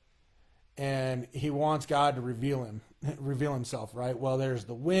out and he wants God to reveal himself, right? Well, there's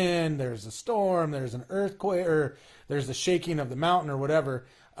the wind, there's the storm, there's an earthquake, or there's the shaking of the mountain or whatever.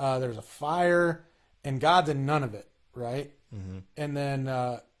 There's a fire and God's in none of it, right? Mm-hmm. And then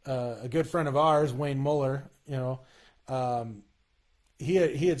a good friend of ours, Wayne Muller, you know, he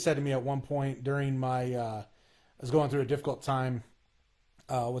had said to me at one point during my, I was going through a difficult time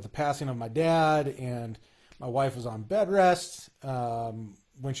with the passing of my dad, and my wife was on bed rest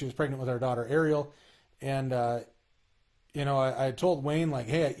when she was pregnant with our daughter Ariel, and you know, I told Wayne, like,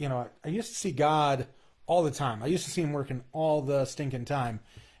 hey, you know, I used to see God all the time. I used to see him working all the stinking time,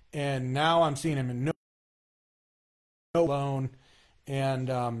 and now I'm seeing him in no alone.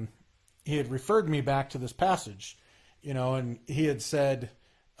 And he had referred me back to this passage, you know, and he had said,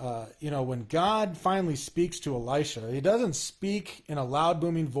 you know, when God finally speaks to Elisha, he doesn't speak in a loud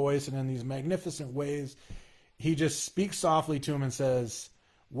booming voice and in these magnificent ways. He just speaks softly to him and says,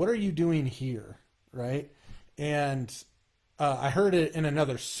 what are you doing here? Right? And I heard it in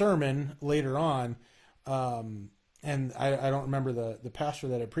another sermon later on. And I don't remember the pastor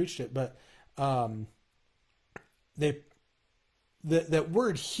that had preached it, but that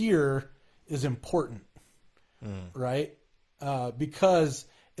word here is important, right? Because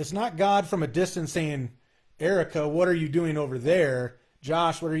it's not God from a distance saying, Erica, what are you doing over there?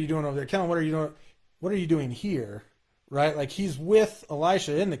 Josh, what are you doing over there? Kellen, what are you doing? What are you doing here? Right? Like he's with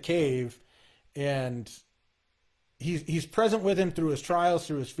Elisha in the cave, and he's present with him through his trials,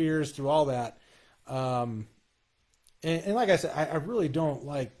 through his fears, through all that. And like I said, I really don't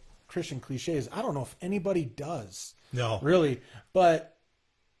like Christian cliches. I don't know if anybody does. No. Really. But,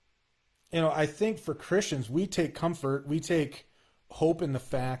 you know, I think for Christians, we take comfort, we take hope in the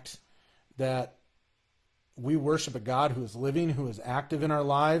fact that we worship a God who is living, who is active in our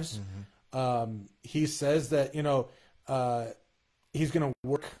lives. Mm-hmm. He says that, you know, he's going to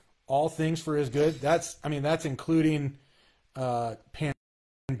work all things for his good. That's including pandemic,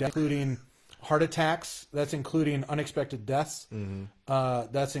 including heart attacks. That's including unexpected deaths. Mm-hmm.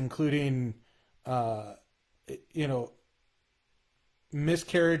 That's including, you know,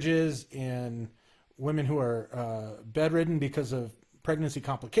 miscarriages and women who are bedridden because of pregnancy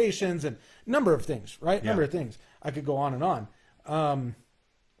complications and number of things, right? Yeah. Number of things. I could go on and on.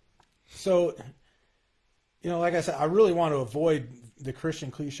 So, you know, like I said, I really want to avoid the Christian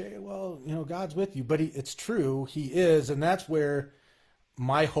cliche. Well, you know, God's with you, but it's true. He is. And that's where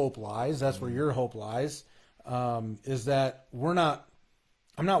my hope lies. That's where your hope lies, is that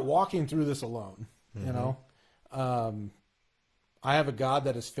I'm not walking through this alone. Mm-hmm. You know, I have a God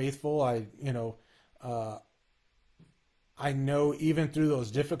that is faithful. I know even through those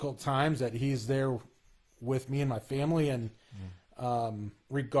difficult times that he's there with me and my family. And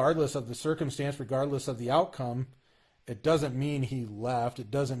regardless of the circumstance, regardless of the outcome, it doesn't mean he left. It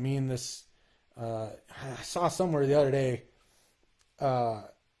doesn't mean this. I saw somewhere the other day, oh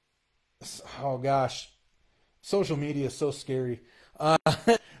gosh, social media is so scary.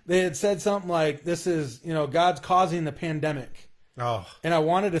 They had said something like, this is, you know, God's causing the pandemic. Oh, And I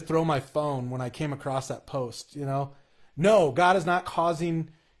wanted to throw my phone when I came across that post, No, God is not causing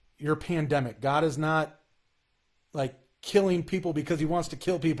your pandemic. God is not like killing people because he wants to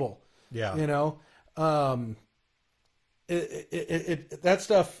kill people. yeah. That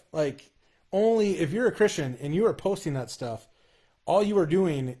stuff, like, only if you're a Christian and you are posting that stuff, all you are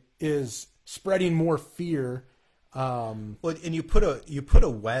doing is spreading more fear. Well, and you put a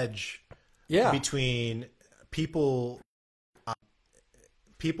wedge Yeah. between people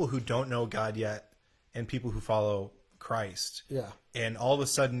who don't know God yet and people who follow Christ. Yeah. And all of a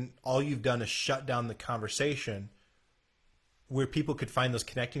sudden, all you've done is shut down the conversation where people could find those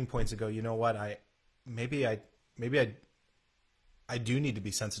connecting points and go, you know what, maybe I do need to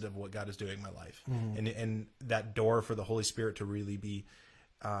be sensitive to what God is doing in my life, and that door for the Holy Spirit to really be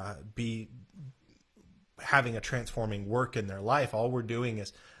having a transforming work in their life. All we're doing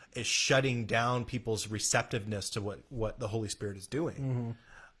is shutting down people's receptiveness to what the Holy Spirit is doing.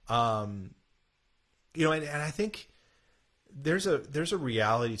 And I think there's a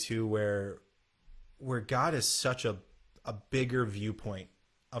reality too where God is such a bigger viewpoint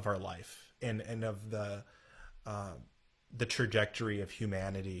of our life and of the trajectory of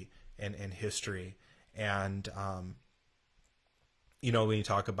humanity and history. And, when you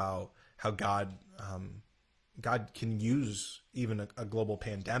talk about how God can use even a global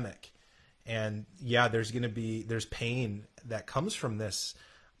pandemic, and there's pain that comes from this.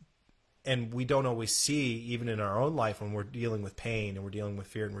 And we don't always see, even in our own life, when we're dealing with pain and we're dealing with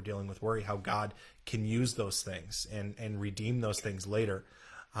fear and we're dealing with worry, how God can use those things and redeem those things later.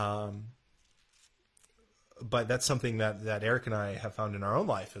 But that's something that Eric and I have found in our own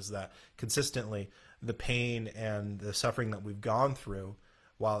life, is that consistently the pain and the suffering that we've gone through,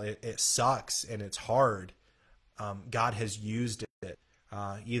 while it sucks and it's hard, God has used it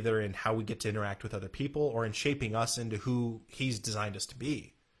either in how we get to interact with other people or in shaping us into who he's designed us to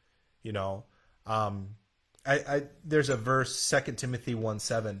be. There's a verse, 2 Timothy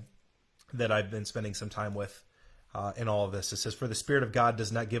 1:7, that I've been spending some time with in all of this. It says, "For the Spirit of God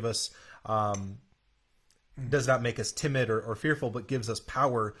does not give us, does not make us timid or fearful, but gives us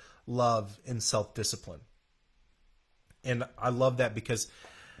power, love, and self-discipline." And I love that because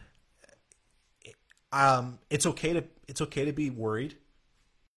it's okay to be worried,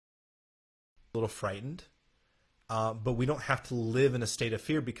 a little frightened. But we don't have to live in a state of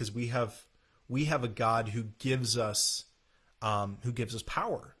fear, because we have a God who gives us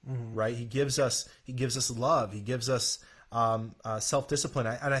power, right? He gives us love. He gives us self-discipline.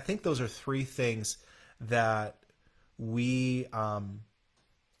 And I think those are three things that we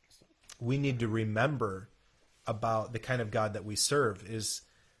need to remember about the kind of God that we serve, is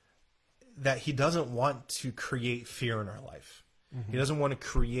that he doesn't want to create fear in our life. He doesn't want to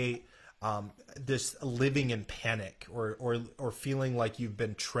create this living in panic or feeling like you've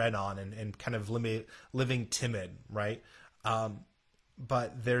been tread on and kind of living timid, right?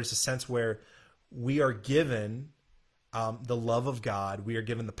 But there's a sense where we are given the love of God, we are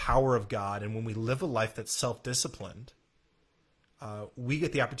given the power of God, and when we live a life that's self-disciplined, we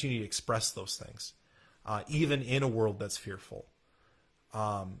get the opportunity to express those things, even in a world that's fearful.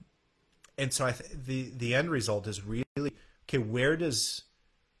 And so the end result is really, okay, where does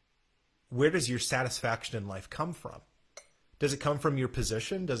your satisfaction in life come from? Does it come from your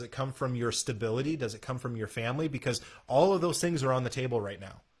position? Does it come from your stability? Does it come from your family? Because all of those things are on the table right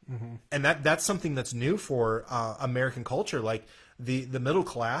now. And that's something that's new for American culture. Like the middle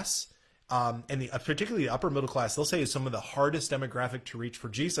class, and particularly the upper middle class, they'll say is some of the hardest demographic to reach for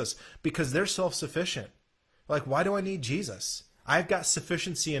Jesus, because they're self-sufficient. Like, why do I need Jesus? I've got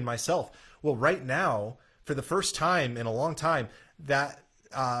sufficiency in myself. Well, right now, for the first time in a long time, that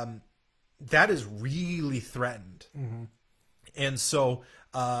is really threatened. And so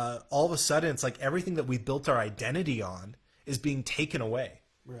all of a sudden, it's like everything that we built our identity on is being taken away.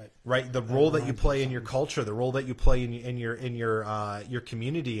 Right. The role that you play in your culture, the role that you play in your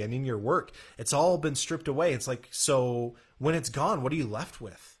community and in your work, it's all been stripped away. It's like, so when it's gone, what are you left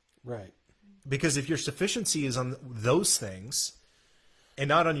with? Right. Because if your sufficiency is on those things and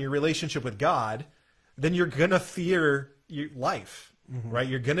not on your relationship with God, then you're going to fear your life, right?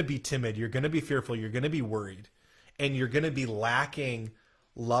 You're going to be timid. You're going to be fearful. You're going to be worried. And you're going to be lacking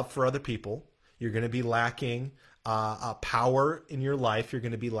love for other people. You're going to be lacking power in your life. You're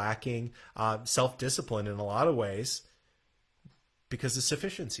going to be lacking self-discipline in a lot of ways, because the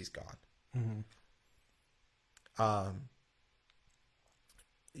sufficiency's gone. I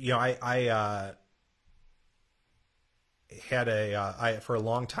had for a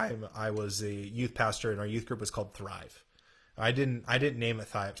long time, I was a youth pastor, and our youth group was called Thrive. I didn't name it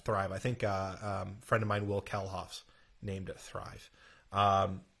Thrive. I think a friend of mine, Will Kelhoff, named it Thrive.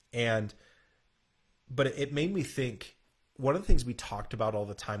 But it made me think, one of the things we talked about all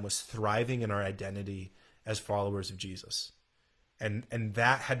the time was thriving in our identity as followers of Jesus. And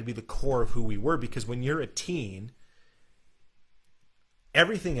that had to be the core of who we were, because when you're a teen,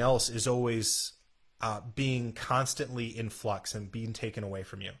 everything else is always being constantly in flux and being taken away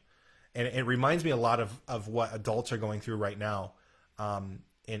from you. And it reminds me a lot of what adults are going through right now in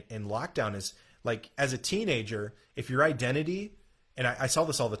lockdown. Is like, as a teenager, if your identity, and I saw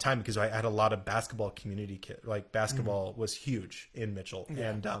this all the time because I had a lot of basketball community kids. Like, basketball was huge in Mitchell. Yeah.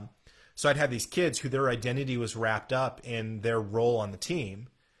 And so I'd have these kids who their identity was wrapped up in their role on the team,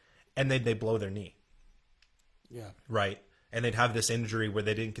 and they'd blow their knee. Yeah. Right. And they'd have this injury where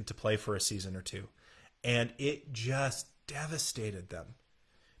they didn't get to play for a season or two. And it just devastated them,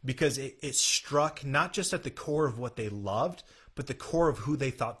 because it struck not just at the core of what they loved, but the core of who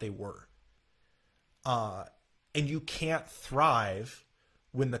they thought they were. And you can't thrive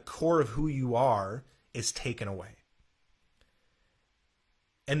when the core of who you are is taken away.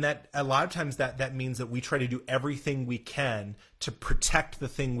 And that a lot of times that means that we try to do everything we can to protect the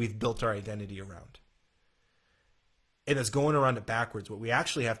thing we've built our identity around. And it's going around it backwards. What we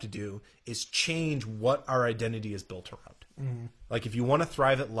actually have to do is change what our identity is built around. Mm-hmm. Like, if you want to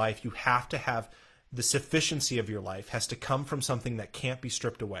thrive at life, you have to have the sufficiency of your life has to come from something that can't be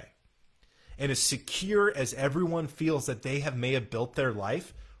stripped away. And as secure as everyone feels that they may have built their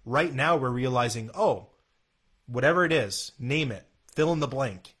life, right now we're realizing, oh, whatever it is, name it, fill in the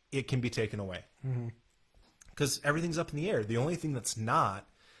blank, it can be taken away. Because everything's up in the air. The only thing that's not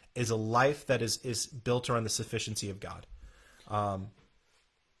is a life that is built around the sufficiency of God.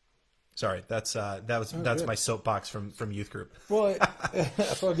 Sorry, that's my soapbox from youth group. Well,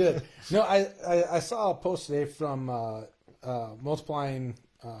 that's all good. No, I saw a post today from Multiplying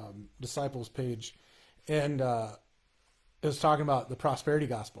Disciples page, and it was talking about the prosperity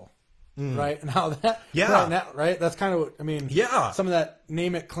gospel, right? And how that, right? That's kind of what I mean. Yeah, some of that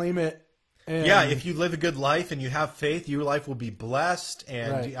name it, claim it. And yeah, if you live a good life and you have faith, your life will be blessed,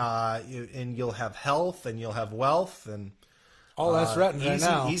 and and you'll have health, and you'll have wealth, and all that's threatened right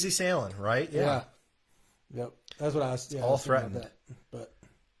now. Easy sailing, right? Yeah. Yep. That's what I was. Yeah, all threatened. But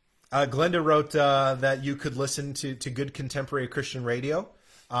Glenda wrote that you could listen to good contemporary Christian radio.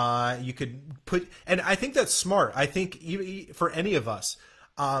 You could put, and I think that's smart. I think for any of us,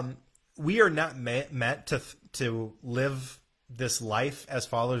 we are not meant to live this life as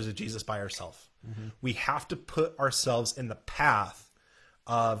followers of Jesus by ourselves. Mm-hmm. We have to put ourselves in the path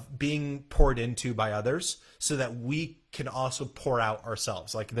of being poured into by others, so that we can also pour out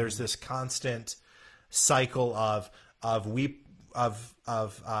ourselves. Like, there's this constant cycle of kind of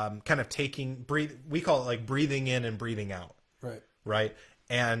we call it like breathing in and breathing out. Right.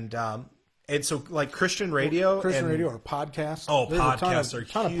 And so, like, Christian radio or podcasts. Oh, there's podcasts are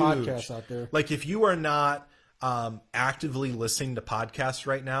ton huge. Of podcasts out there. Like, if you are not actively listening to podcasts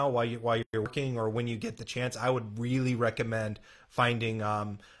right now while you're working, or when you get the chance, I would really recommend finding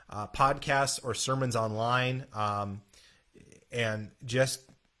podcasts or sermons online, and just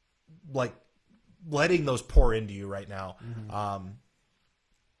like letting those pour into you right now. Mm-hmm.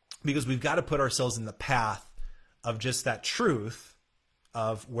 Because we've got to put ourselves in the path of just that truth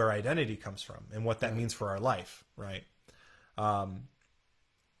of where identity comes from and what that means for our life, right?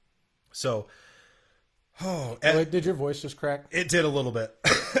 Did your voice just crack? It did a little bit.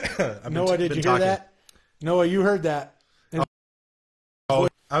 Noah, did you hear that? Noah, you heard that.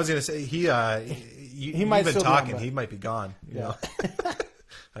 I was going to say, he might have been talking. He might be gone. Yeah.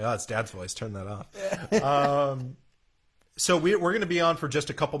 Oh, it's Dad's voice. Turn that off. So we're going to be on for just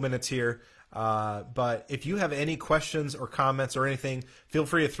a couple minutes here. But if you have any questions or comments or anything, feel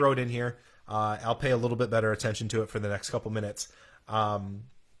free to throw it in here. I'll pay a little bit better attention to it for the next couple minutes. But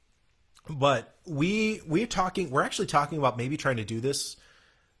we're actually talking about maybe trying to do this.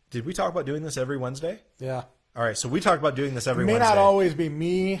 Did we talk about doing this every Wednesday? Yeah. All right. So we talked about doing this every Wednesday. It may not always be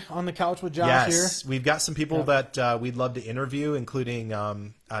me on the couch with Josh here. Yes. We've got some people that we'd love to interview, including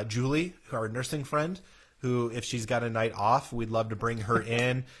Julie, our nursing friend, who, if she's got a night off, we'd love to bring her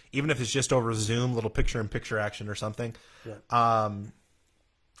in, even if it's just over Zoom, little picture-in-picture action or something. Yeah.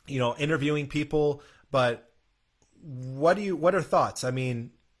 Interviewing people. But what are thoughts? I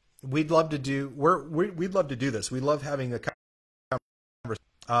mean, we'd love to do this. We love having a conversation.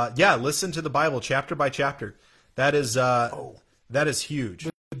 Listen to the Bible chapter by chapter. That is huge.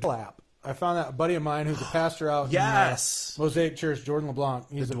 The Dwell app. I found out a buddy of mine who's a pastor out in Mosaic Church, Jordan LeBlanc.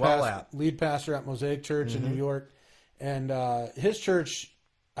 He's the lead pastor at Mosaic Church in New York. And his church,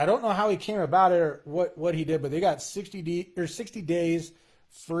 I don't know how he came about it or what he did, but they got 60 days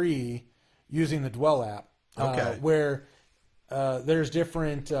free using the Dwell app. Okay. Where there's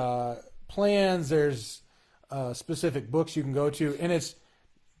different plans, there's specific books you can go to, and it's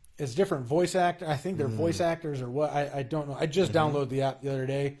different voice actor. I think they're voice actors or what. I don't know. I just downloaded the app the other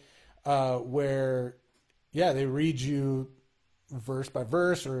day, where they read you verse by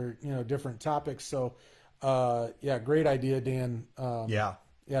verse or different topics. So great idea, Dan.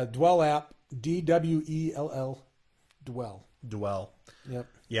 Dwell app, Dwell, Dwell. Yep.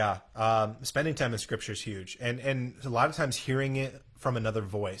 Yeah. Spending time in scripture is huge. And a lot of times hearing it from another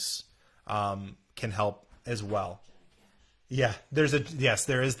voice can help as well. Yeah. There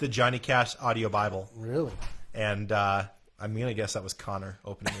is the Johnny Cash audio Bible. Really? And I'm going to guess that was Connor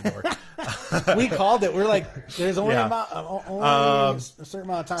opening the door. We called it. We're like, there's only a certain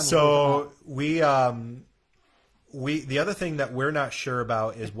amount of time. So we the other thing that we're not sure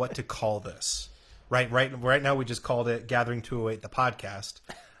about is what to call this. Right now we just called it Gathering 208, the podcast.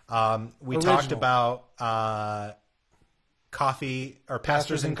 We talked about coffee or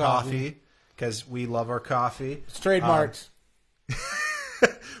pastors and coffee because we love our coffee. It's trademarked.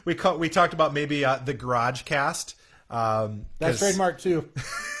 We talked about maybe the Garage Cast. That's trademarked too.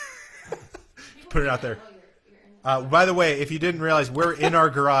 Put it out there. By the way, if you didn't realize, we're in our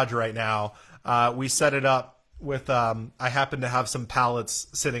garage right now. We set it up with. I happen to have some pallets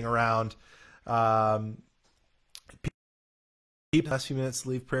sitting around. Last few minutes,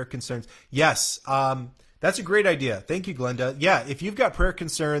 leave prayer concerns. Yes, that's a great idea. Thank you, Glenda. Yeah, if you've got prayer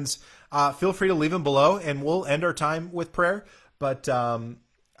concerns, feel free to leave them below, and we'll end our time with prayer. But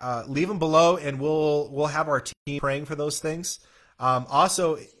leave them below, and we'll have our team praying for those things.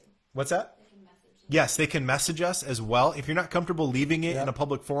 Also, what's that? Yes, they can message us as well. If you're not comfortable leaving it in a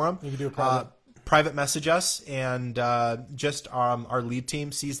public forum, you can do a private message us, and just our lead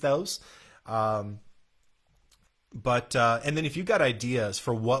team sees those. And then if you've got ideas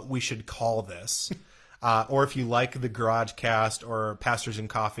for what we should call this, or if you like the Garage Cast or Pastors and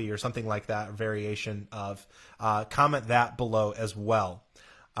Coffee or something like that, a variation of, comment that below as well.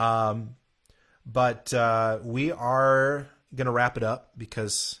 But we are going to wrap it up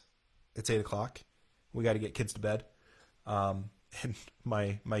because it's 8:00. We got to get kids to bed. And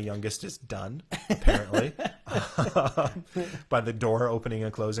my youngest is done, apparently, by the door opening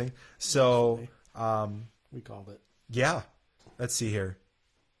and closing. So we called it. Yeah. Let's see here.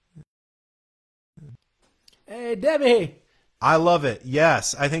 Hey, Debbie. I love it.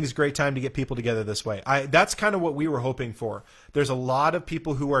 Yes. I think it's a great time to get people together this way. That's kind of what we were hoping for. There's a lot of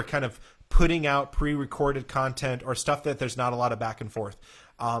people who are kind of putting out pre-recorded content or stuff that there's not a lot of back and forth.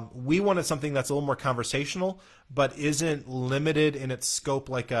 We wanted something that's a little more conversational, but isn't limited in its scope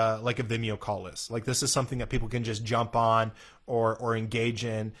like a Vimeo call is. Like, this is something that people can just jump on or engage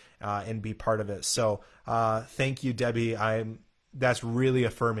in and be part of it. So thank you, Debbie. That's really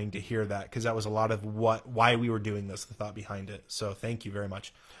affirming to hear that, because that was a lot of why we were doing this, the thought behind it. So thank you very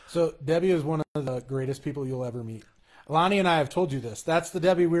much. So Debbie is one of the greatest people you'll ever meet. Lonnie and I have told you this. That's the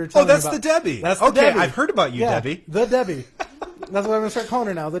Debbie we were talking about. Oh, that's the Debbie. That's the okay, Debbie. I've heard about you, Debbie. The Debbie. That's what I'm going to start calling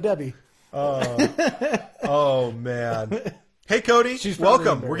her now, the Debbie. Oh man. Hey, Cody.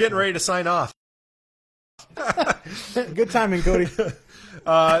 Welcome. We're getting ready to sign off. Good timing, Cody.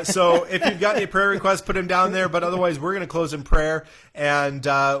 So if you've got any prayer requests, put them down there. But otherwise, we're going to close in prayer, and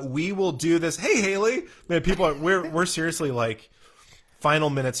we will do this. Hey, Haley. Man, we're seriously like final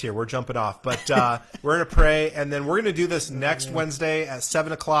minutes here. We're jumping off, but we're going to pray, and then we're going to do this next Wednesday at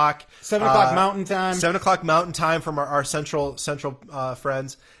 7:00. 7:00 Mountain Time. 7:00 Mountain Time from our central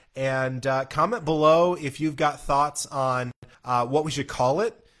friends. And comment below if you've got thoughts on what we should call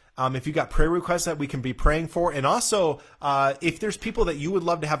it. If you've got prayer requests that we can be praying for. And also, if there's people that you would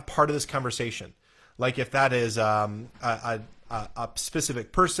love to have part of this conversation. Like if that is a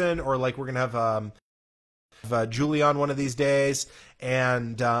specific person, or like we're going to have Julie on one of these days,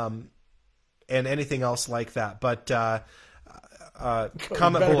 and anything else like that. But comment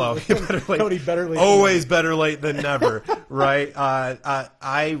below. Cody, better late. Always better late than never, right?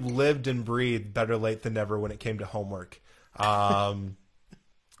 I lived and breathed better late than never when it came to homework.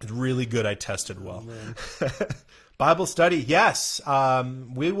 Really good. I tested well. Bible study, yes.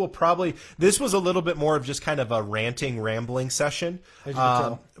 We will probably. This was a little bit more of just kind of a ranting, rambling session,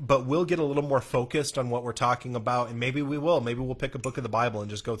 but we'll get a little more focused on what we're talking about, and maybe we will. Maybe we'll pick a book of the Bible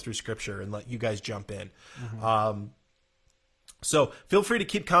and just go through Scripture and let you guys jump in. Mm-hmm. So feel free to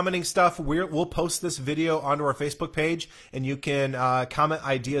keep commenting stuff. We'll post this video onto our Facebook page, and you can comment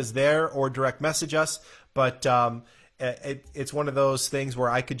ideas there or direct message us. But it's one of those things where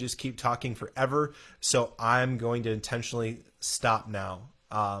I could just keep talking forever. So I'm going to intentionally stop now.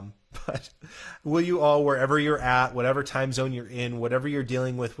 But will you all, wherever you're at, whatever time zone you're in, whatever you're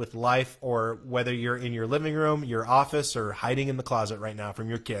dealing with life, or whether you're in your living room, your office, or hiding in the closet right now from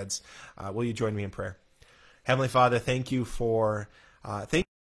your kids, will you join me in prayer? Heavenly Father, thank you for thank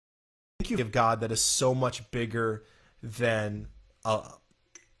you of God that is so much bigger than a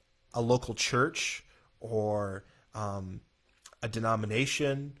local church or a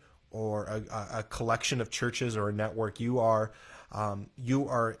denomination or a collection of churches or a network. You are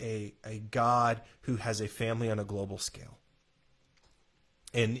a God who has a family on a global scale.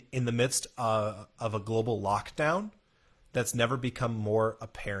 And in the midst of a global lockdown, that's never become more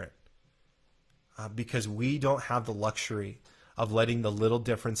apparent. Because we don't have the luxury of letting the little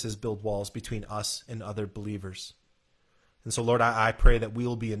differences build walls between us and other believers. And so, Lord, I pray that we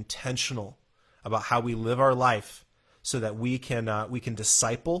will be intentional about how we live our life so that we can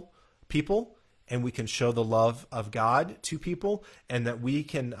disciple people and we can show the love of God to people, and that we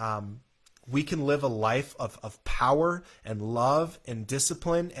can live a life of power and love and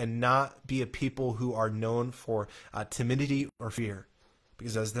discipline, and not be a people who are known for timidity or fear,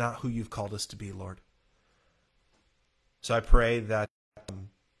 because that's not who you've called us to be, Lord. So I pray that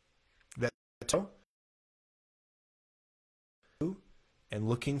and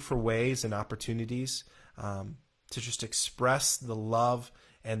looking for ways and opportunities to just express the love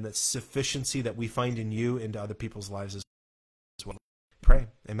and the sufficiency that we find in you into other people's lives as well. Pray.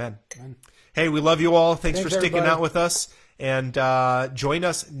 Amen. Amen. Hey, we love you all. Thanks for sticking everybody. out with us. And join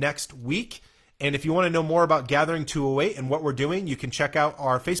us next week. And if you want to know more about Gathering 208 and what we're doing, you can check out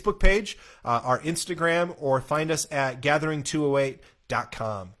our Facebook page, our Instagram, or find us at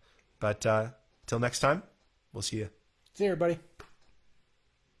gathering208.com. But till next time, we'll see you. See you, everybody.